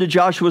Lord said to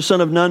Joshua, son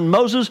of Nun,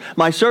 Moses,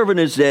 my servant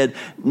is dead.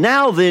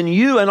 Now then,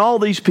 you and all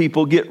these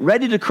people get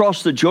ready to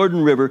cross the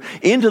Jordan River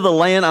into the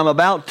land I'm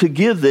about to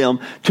give them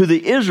to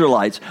the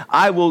Israelites.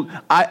 I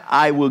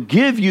will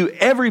give you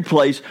every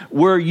place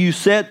where you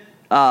set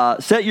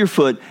your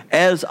foot,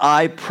 as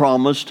I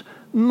promised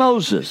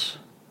Moses.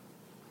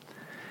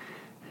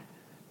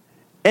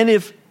 And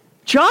if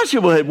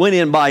Joshua had went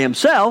in by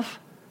himself,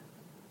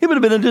 it would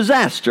have been a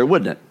disaster,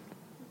 wouldn't it?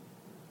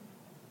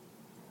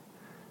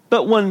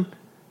 But when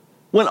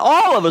when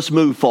all of us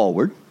move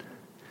forward,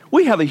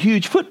 we have a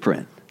huge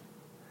footprint.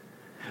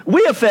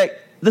 We affect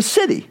the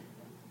city.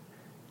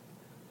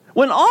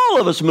 When all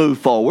of us move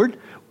forward,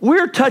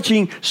 we're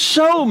touching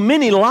so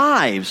many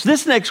lives.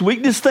 This next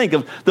week, just think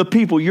of the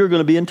people you're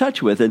going to be in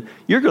touch with and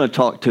you're going to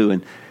talk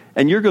to,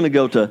 and you're going to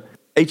go to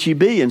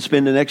HEB and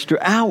spend an extra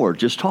hour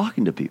just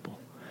talking to people.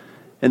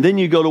 And then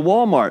you go to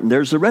Walmart and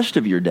there's the rest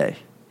of your day.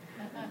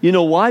 You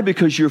know why?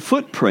 Because your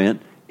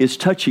footprint is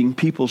touching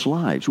people's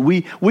lives.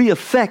 We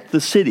affect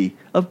the city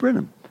of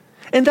Brenham.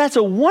 And that's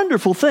a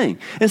wonderful thing.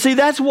 And see,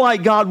 that's why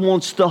God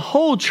wants the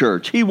whole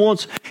church. He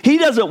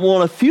doesn't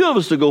want a few of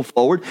us to go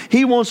forward.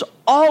 He wants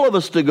all of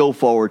us to go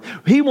forward.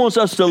 He wants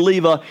us to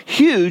leave a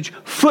huge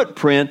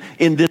footprint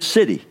in this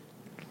city,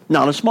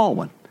 not a small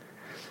one.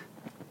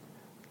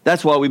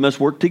 That's why we must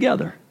work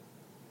together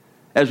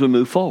as we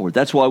move forward.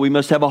 That's why we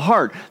must have a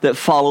heart that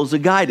follows the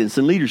guidance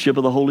and leadership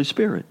of the Holy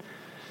Spirit.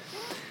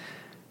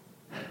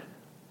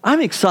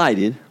 I'm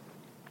excited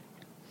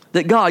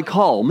that God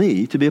called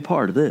me to be a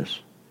part of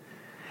this.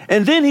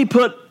 And then he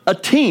put a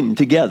team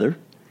together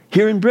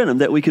here in Brenham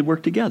that we could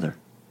work together.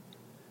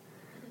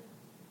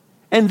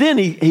 And then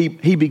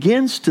he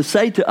begins to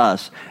say to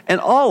us and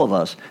all of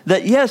us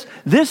that yes,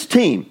 this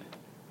team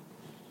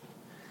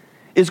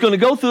is going to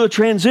go through a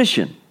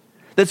transition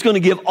that's going to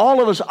give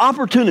all of us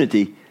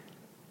opportunity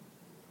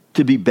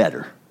to be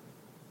better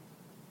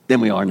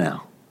than we are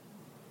now.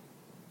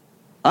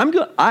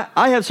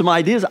 I have some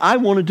ideas. I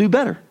want to do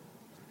better.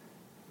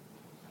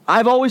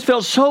 I've always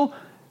felt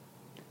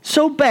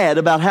so bad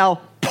about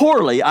how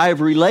poorly I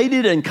have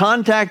related and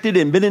contacted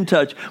and been in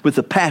touch with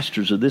the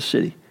pastors of this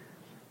city.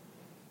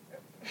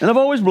 And I've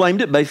always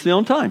blamed it basically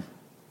on time.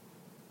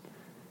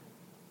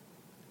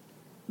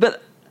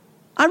 But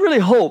I really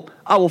hope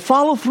I will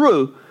follow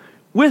through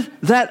with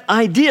that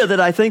idea that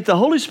I think the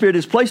Holy Spirit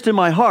has placed in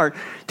my heart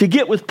to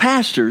get with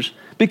pastors,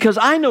 because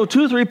I know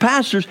 2 or 3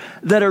 pastors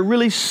that are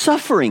really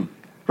suffering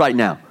right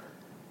now.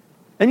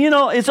 And you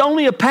know, it's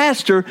only a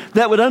pastor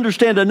that would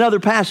understand another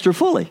pastor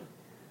fully.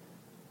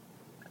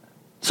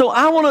 So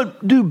I want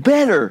to do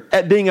better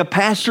at being a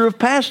pastor of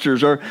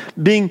pastors or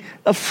being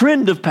a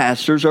friend of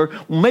pastors or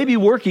maybe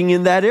working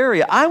in that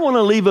area. I want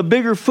to leave a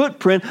bigger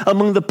footprint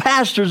among the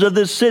pastors of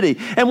this city.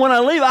 And when I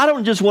leave, I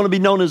don't just want to be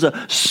known as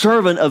a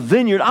servant of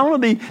Vineyard. I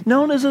want to be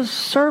known as a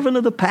servant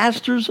of the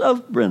pastors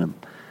of Brenham.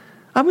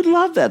 I would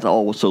love that to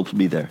also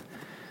be there.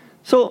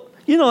 So,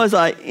 you know, as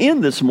I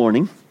end this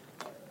morning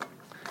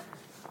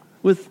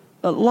with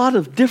a lot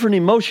of different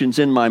emotions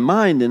in my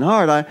mind and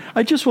heart,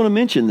 I just want to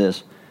mention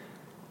this.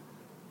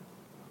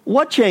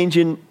 What change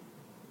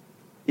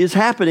is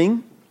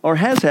happening or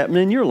has happened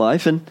in your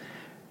life, and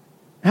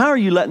how are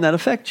you letting that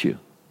affect you?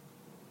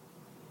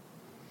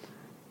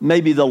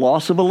 Maybe the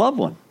loss of a loved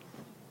one.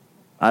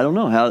 I don't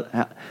know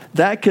how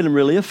that can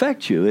really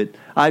affect you.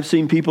 I've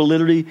seen people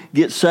literally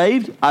get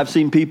saved. I've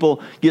seen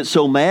people get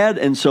so mad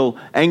and so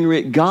angry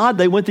at God,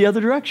 they went the other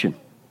direction.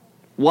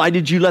 Why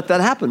did you let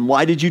that happen?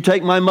 Why did you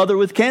take my mother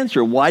with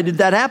cancer? Why did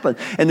that happen?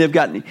 And they've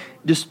gotten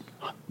just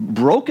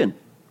broken,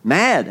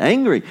 mad,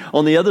 angry.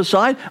 On the other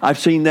side, I've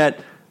seen that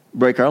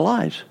break our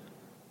lives.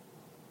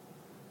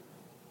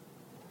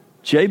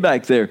 Jay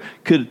back there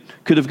could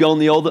have gone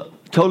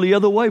totally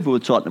other way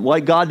with Tottenham. Why,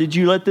 God, did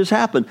you let this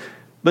happen?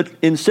 But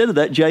instead of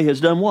that, Jay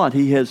has done what?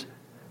 He has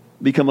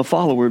become a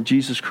follower of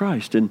Jesus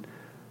Christ. And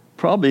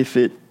probably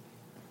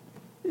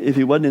if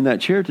he wasn't in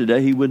that chair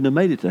today, he wouldn't have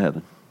made it to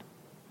heaven.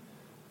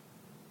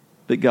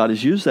 But God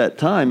has used that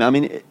time. I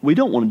mean, we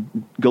don't want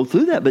to go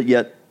through that, but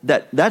yet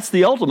that's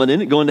the ultimate,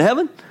 isn't it? Going to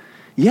heaven?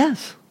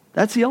 Yes,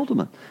 that's the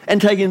ultimate.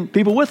 And taking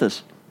people with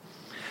us.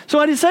 So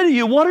I just say to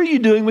you, what are you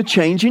doing with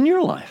change in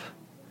your life?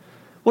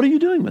 What are you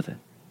doing with it?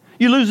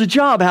 You lose a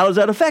job, how does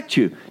that affect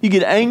you? You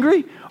get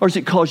angry, or does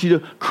it cause you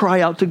to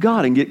cry out to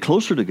God and get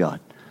closer to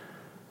God?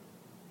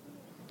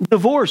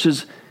 Divorce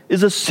is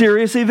a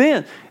serious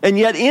event. And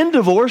yet in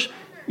divorce,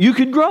 you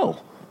could grow.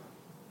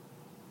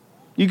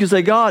 You could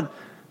say, God,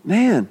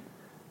 man,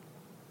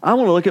 I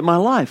want to look at my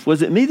life.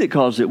 Was it me that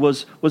caused it?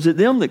 Was it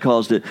them that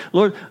caused it?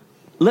 Lord,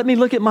 let me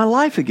look at my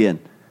life again.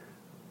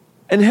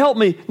 And help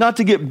me not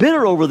to get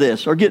bitter over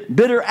this or get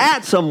bitter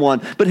at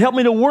someone, but help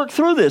me to work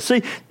through this.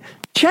 See,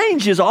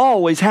 change is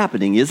always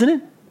happening, isn't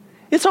it?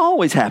 It's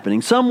always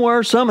happening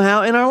somewhere,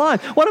 somehow in our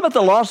life. What about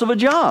the loss of a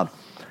job?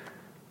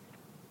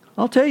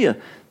 I'll tell you,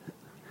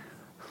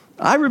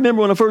 I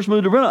remember when I first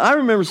moved to Brenham, I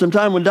remember some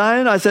time when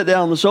Diane and I sat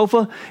down on the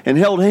sofa and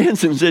held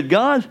hands and said,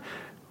 God,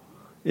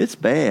 it's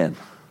bad.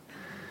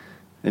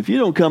 If you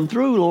don't come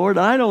through, Lord,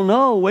 I don't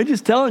know. We're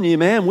just telling you,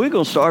 man, we're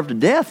going to starve to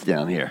death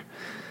down here.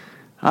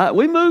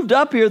 We moved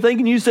up here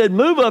thinking you said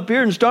move up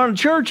here and start a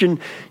church, and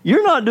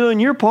you're not doing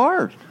your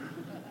part.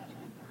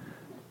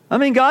 I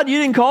mean, God, you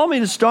didn't call me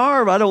to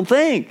starve, I don't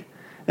think.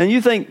 And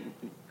you think,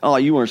 oh,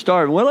 you weren't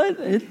starving. Well,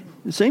 it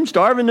seemed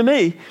starving to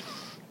me.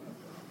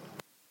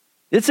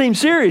 It seemed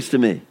serious to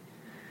me.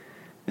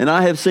 And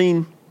I have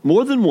seen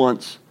more than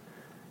once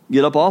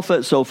get up off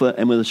that sofa,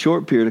 and with a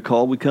short period, a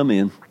call would come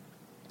in,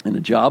 and a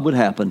job would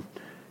happen,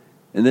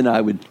 and then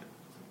I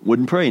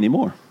wouldn't pray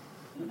anymore.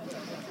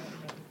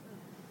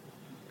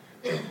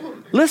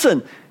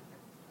 Listen,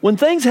 when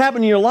things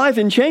happen in your life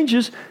and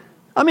changes,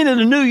 I mean, in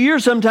the new year,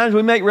 sometimes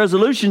we make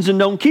resolutions and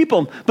don't keep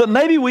them. But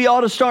maybe we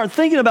ought to start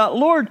thinking about,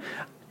 Lord,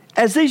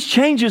 as these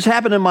changes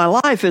happen in my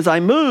life, as I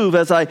move,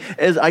 as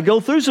I go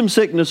through some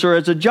sickness or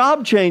as a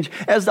job change,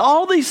 as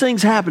all these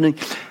things happening,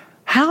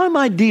 how am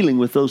I dealing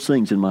with those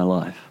things in my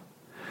life?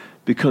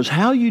 Because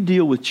how you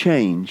deal with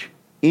change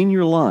in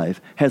your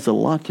life has a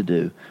lot to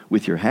do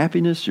with your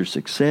happiness, your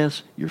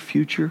success, your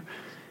future,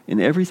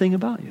 and everything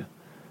about you.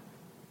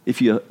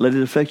 If you let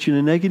it affect you in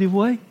a negative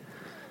way,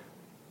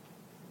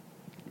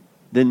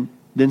 then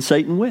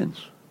Satan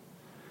wins.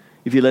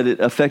 If you let it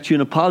affect you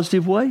in a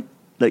positive way,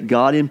 let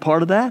God in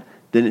part of that,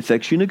 then it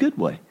affects you in a good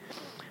way.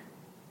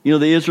 You know,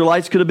 the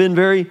Israelites could have been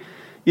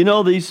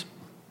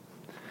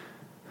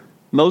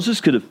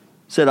Moses could have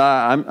said,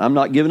 I'm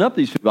not giving up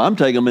these people. I'm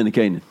taking them into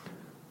Canaan.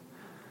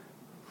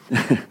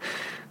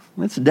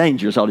 That's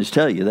dangerous, I'll just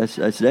tell you.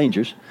 That's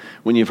dangerous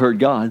when you've heard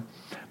God.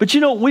 But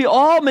we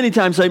all many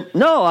times say,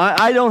 no,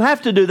 I don't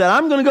have to do that.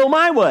 I'm going to go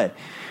my way.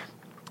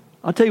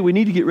 I'll tell you, we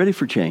need to get ready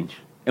for change.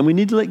 And we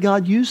need to let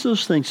God use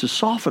those things to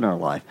soften our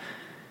life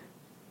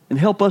and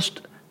help us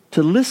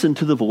to listen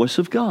to the voice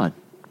of God.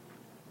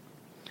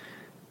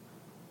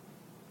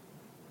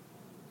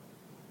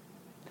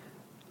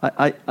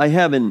 I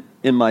have in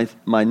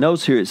my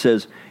notes here, it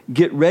says,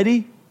 get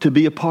ready to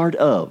be a part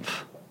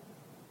of.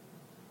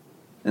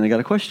 And I got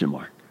a question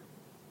mark.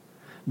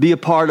 Be a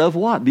part of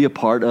what? Be a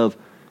part of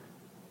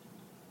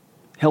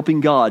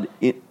helping God,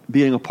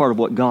 being a part of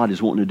what God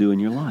is wanting to do in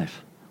your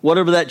life.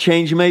 Whatever that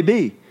change may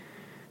be.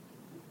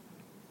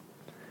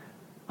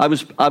 I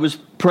was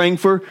praying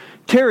for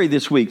Terry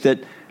this week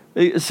that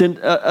sent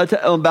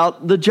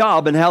about the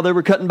job and how they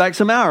were cutting back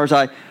some hours.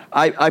 I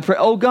pray,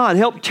 oh God,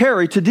 help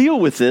Terry to deal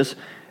with this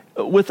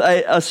with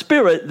a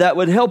spirit that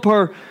would help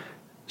her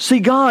see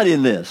God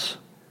in this.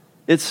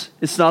 It's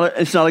not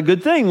a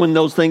good thing when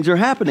those things are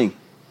happening.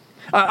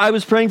 I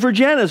was praying for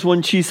Janice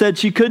when she said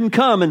she couldn't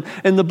come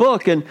in the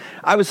book, and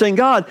I was saying,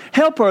 God,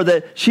 help her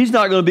that she's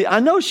not going to be. I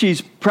know she's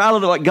proud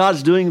of what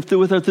God's doing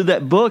with her through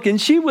that book, and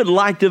she would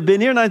like to have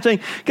been here. And I'm saying,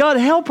 God,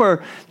 help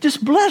her.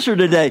 Just bless her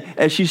today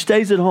as she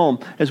stays at home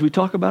as we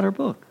talk about her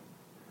book.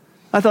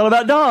 I thought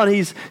about Don.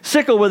 He's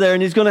sick over there,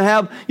 and he's going to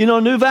have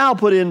a new valve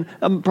put in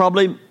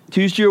probably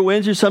Tuesday or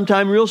Wednesday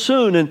sometime real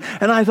soon. And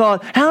I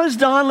thought, how is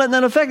Don letting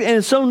that affect it? And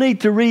it's so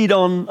neat to read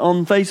on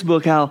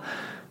Facebook how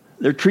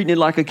they're treating it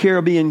like a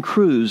Caribbean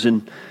cruise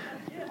and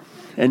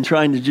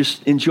trying to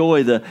just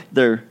enjoy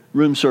their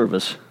room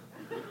service.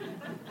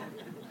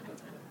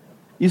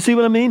 You see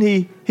what I mean?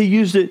 He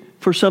used it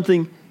for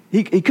something.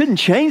 He couldn't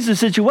change the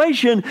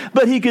situation,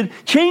 but he could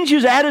change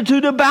his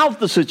attitude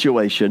about the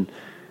situation.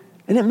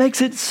 And it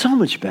makes it so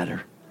much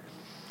better.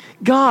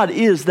 God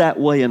is that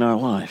way in our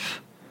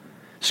life.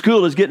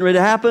 School is getting ready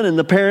to happen, and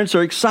the parents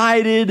are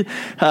excited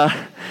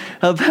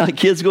about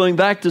kids going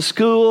back to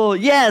school.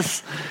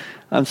 Yes!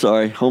 I'm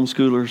sorry,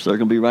 homeschoolers, they're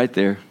going to be right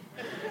there.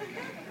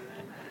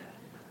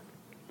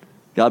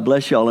 God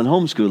bless y'all in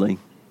homeschooling.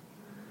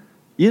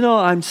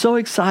 I'm so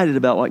excited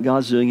about what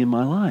God's doing in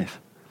my life.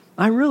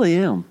 I really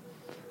am.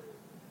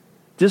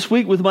 This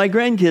week with my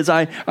grandkids,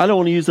 I don't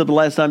want to use up the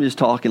last time just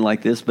talking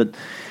like this, but,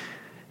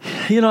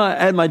 I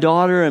had my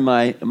daughter and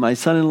my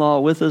son-in-law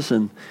with us,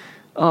 and,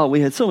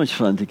 we had so much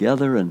fun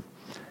together, and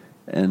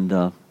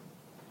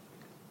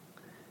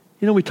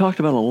we talked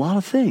about a lot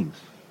of things.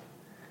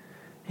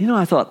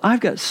 I thought,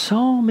 I've got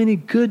so many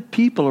good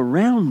people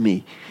around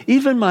me,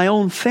 even my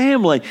own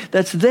family,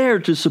 that's there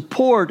to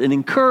support and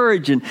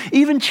encourage and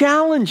even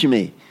challenge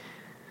me.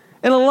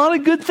 And a lot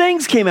of good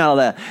things came out of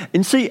that.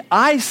 And see,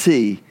 I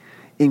see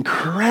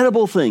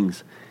incredible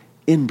things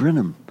in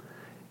Brenham,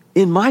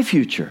 in my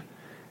future.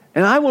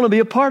 And I want to be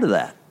a part of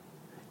that.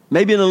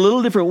 Maybe in a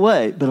little different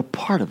way, but a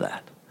part of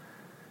that.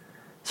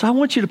 So I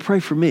want you to pray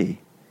for me.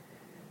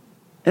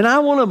 And I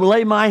want to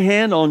lay my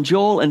hand on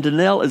Joel and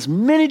Danelle as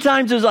many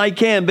times as I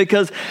can,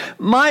 because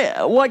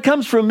what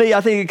comes from me,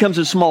 I think it comes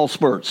in small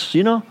spurts,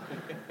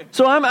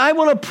 So I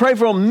want to pray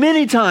for them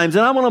many times,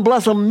 and I want to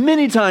bless them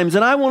many times,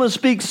 and I want to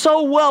speak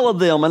so well of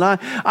them, and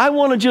I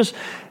want to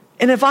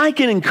and if I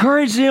can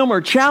encourage them or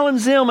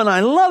challenge them, and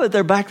I love it,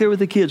 they're back there with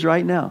the kids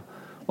right now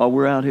while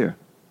we're out here.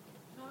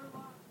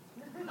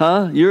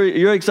 Huh?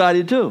 You're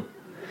excited too.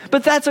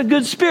 But that's a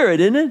good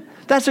spirit, isn't it?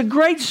 That's a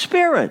great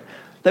spirit.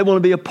 They want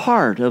to be a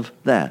part of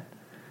that.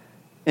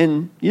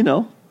 And,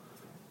 if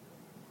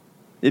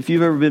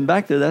you've ever been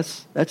back there,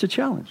 that's a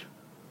challenge.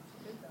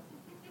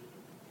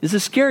 It's a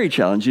scary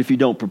challenge if you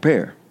don't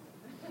prepare.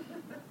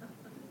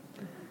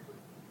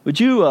 Would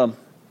you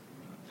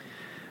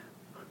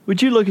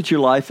look at your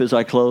life as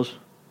I close?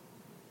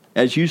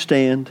 As you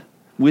stand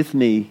with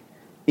me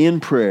in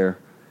prayer.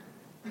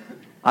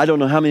 I don't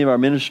know how many of our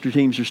ministry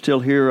teams are still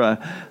here.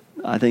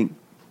 I think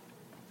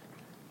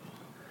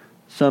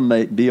some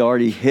may be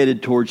already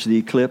headed towards the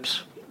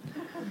eclipse.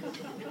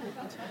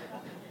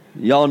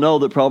 Y'all know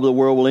that probably the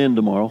world will end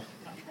tomorrow.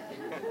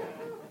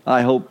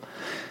 I hope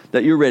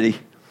that you're ready.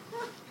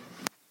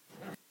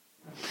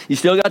 You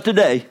still got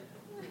today.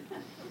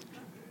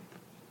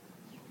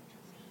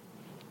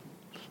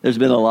 There's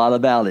been a lot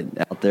about it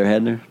out there,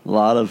 hasn't there? A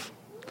lot of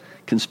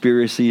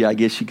conspiracy, I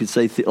guess you could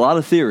say, a lot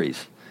of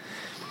theories.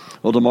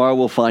 Well, tomorrow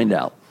we'll find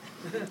out.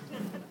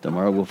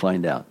 Tomorrow we'll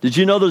find out. Did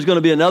you know there's going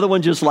to be another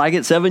one just like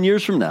it 7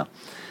 years from now?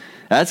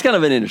 That's kind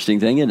of an interesting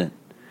thing, isn't it?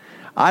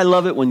 I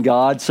love it when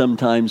God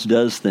sometimes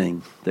does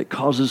things that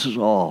causes us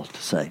all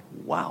to say,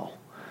 wow,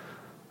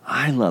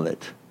 I love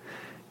it.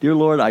 Dear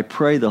Lord, I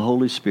pray the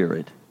Holy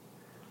Spirit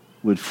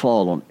would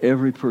fall on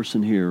every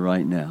person here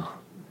right now.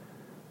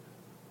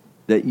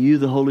 That you,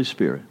 the Holy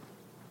Spirit,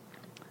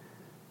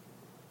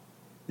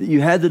 that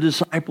you had the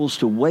disciples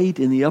to wait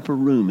in the upper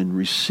room and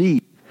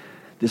receive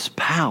this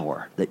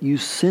power that you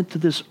sent to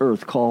this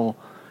earth called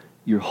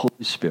your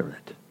Holy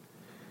Spirit.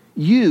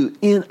 You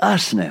in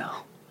us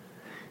now.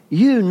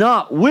 You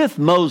not with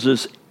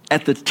Moses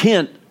at the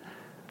tent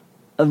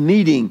of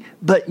meeting,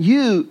 but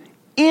you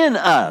in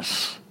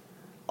us.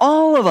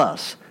 All of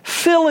us.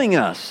 Filling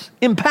us.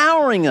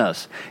 Empowering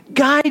us.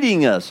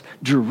 Guiding us.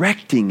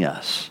 Directing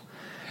us.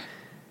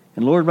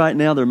 And Lord, right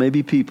now there may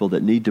be people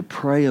that need to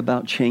pray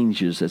about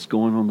changes that's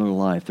going on in their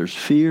life. There's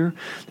fear,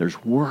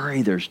 there's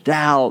worry, there's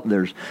doubt,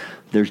 there's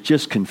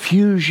just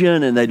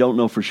confusion, and they don't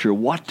know for sure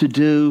what to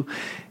do.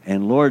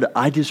 And Lord,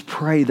 I just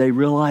pray they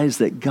realize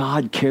that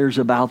God cares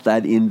about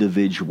that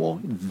individual,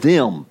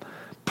 them,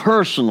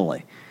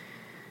 personally,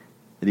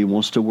 that He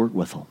wants to work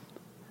with them.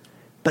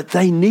 But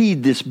they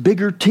need this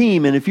bigger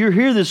team. And if you're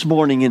here this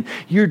morning and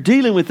you're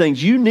dealing with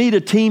things, you need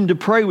a team to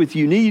pray with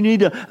you. You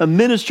need a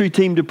ministry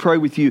team to pray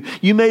with you.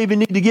 You may even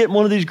need to get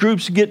one of these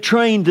groups to get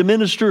trained to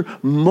minister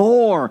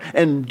more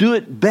and do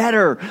it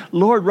better.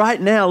 Lord,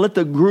 right now, let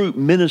the group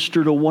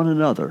minister to one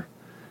another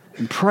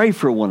and pray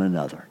for one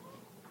another.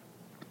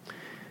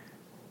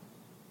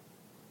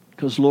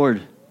 Because,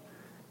 Lord,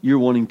 you're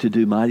wanting to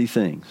do mighty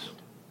things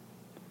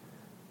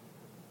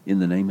in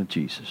the name of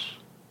Jesus.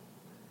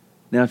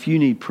 Now, if you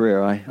need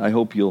prayer, I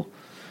hope you'll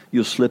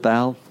slip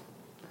out.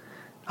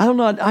 I don't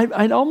know.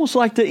 I'd almost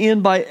like to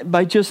end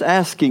by just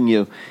asking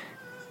you.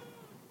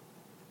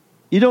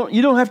 You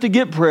don't have to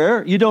get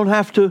prayer. You don't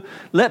have to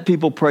let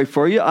people pray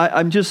for you.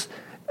 I'm just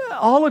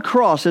all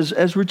across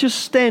as we're just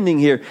standing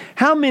here.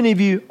 How many of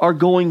you are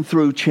going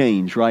through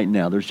change right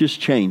now? There's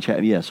just change.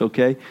 Yes.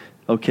 Okay.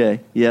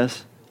 Okay.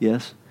 Yes.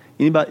 Yes.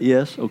 Anybody?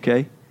 Yes.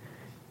 Okay.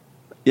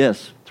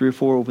 Yes. 3 or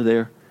 4 over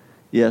there.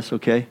 Yes.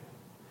 Okay.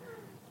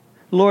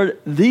 Lord,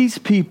 these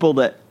people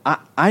that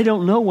I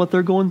don't know what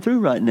they're going through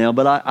right now,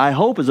 but I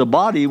hope as a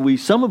body,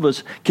 some of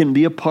us can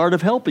be a part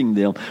of helping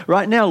them.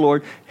 Right now,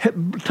 Lord,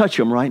 touch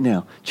them right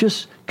now.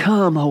 Just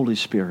come, Holy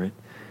Spirit.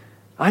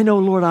 I know,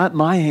 Lord,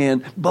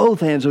 both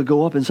hands will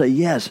go up and say,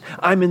 yes,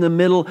 I'm in the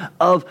middle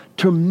of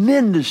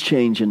tremendous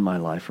change in my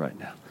life right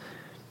now.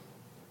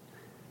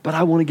 But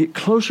I want to get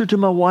closer to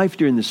my wife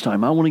during this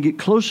time. I want to get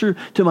closer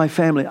to my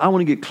family. I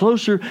want to get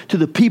closer to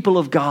the people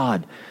of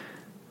God.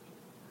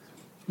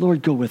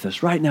 Lord, go with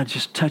us. Right now,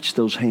 just touch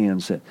those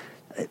hands that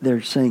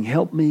they're saying,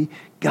 help me,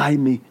 guide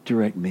me,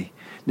 direct me.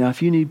 Now,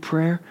 if you need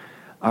prayer,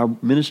 our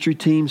ministry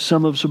team,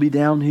 some of us will be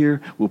down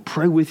here. We'll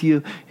pray with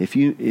you.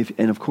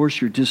 And of course,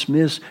 you're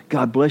dismissed.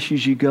 God bless you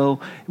as you go.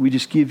 We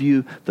just give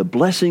you the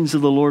blessings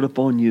of the Lord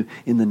upon you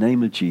in the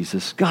name of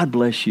Jesus. God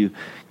bless you.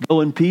 Go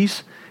in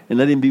peace and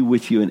let Him be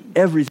with you in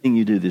everything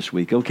you do this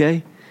week,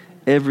 okay?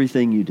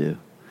 Everything you do.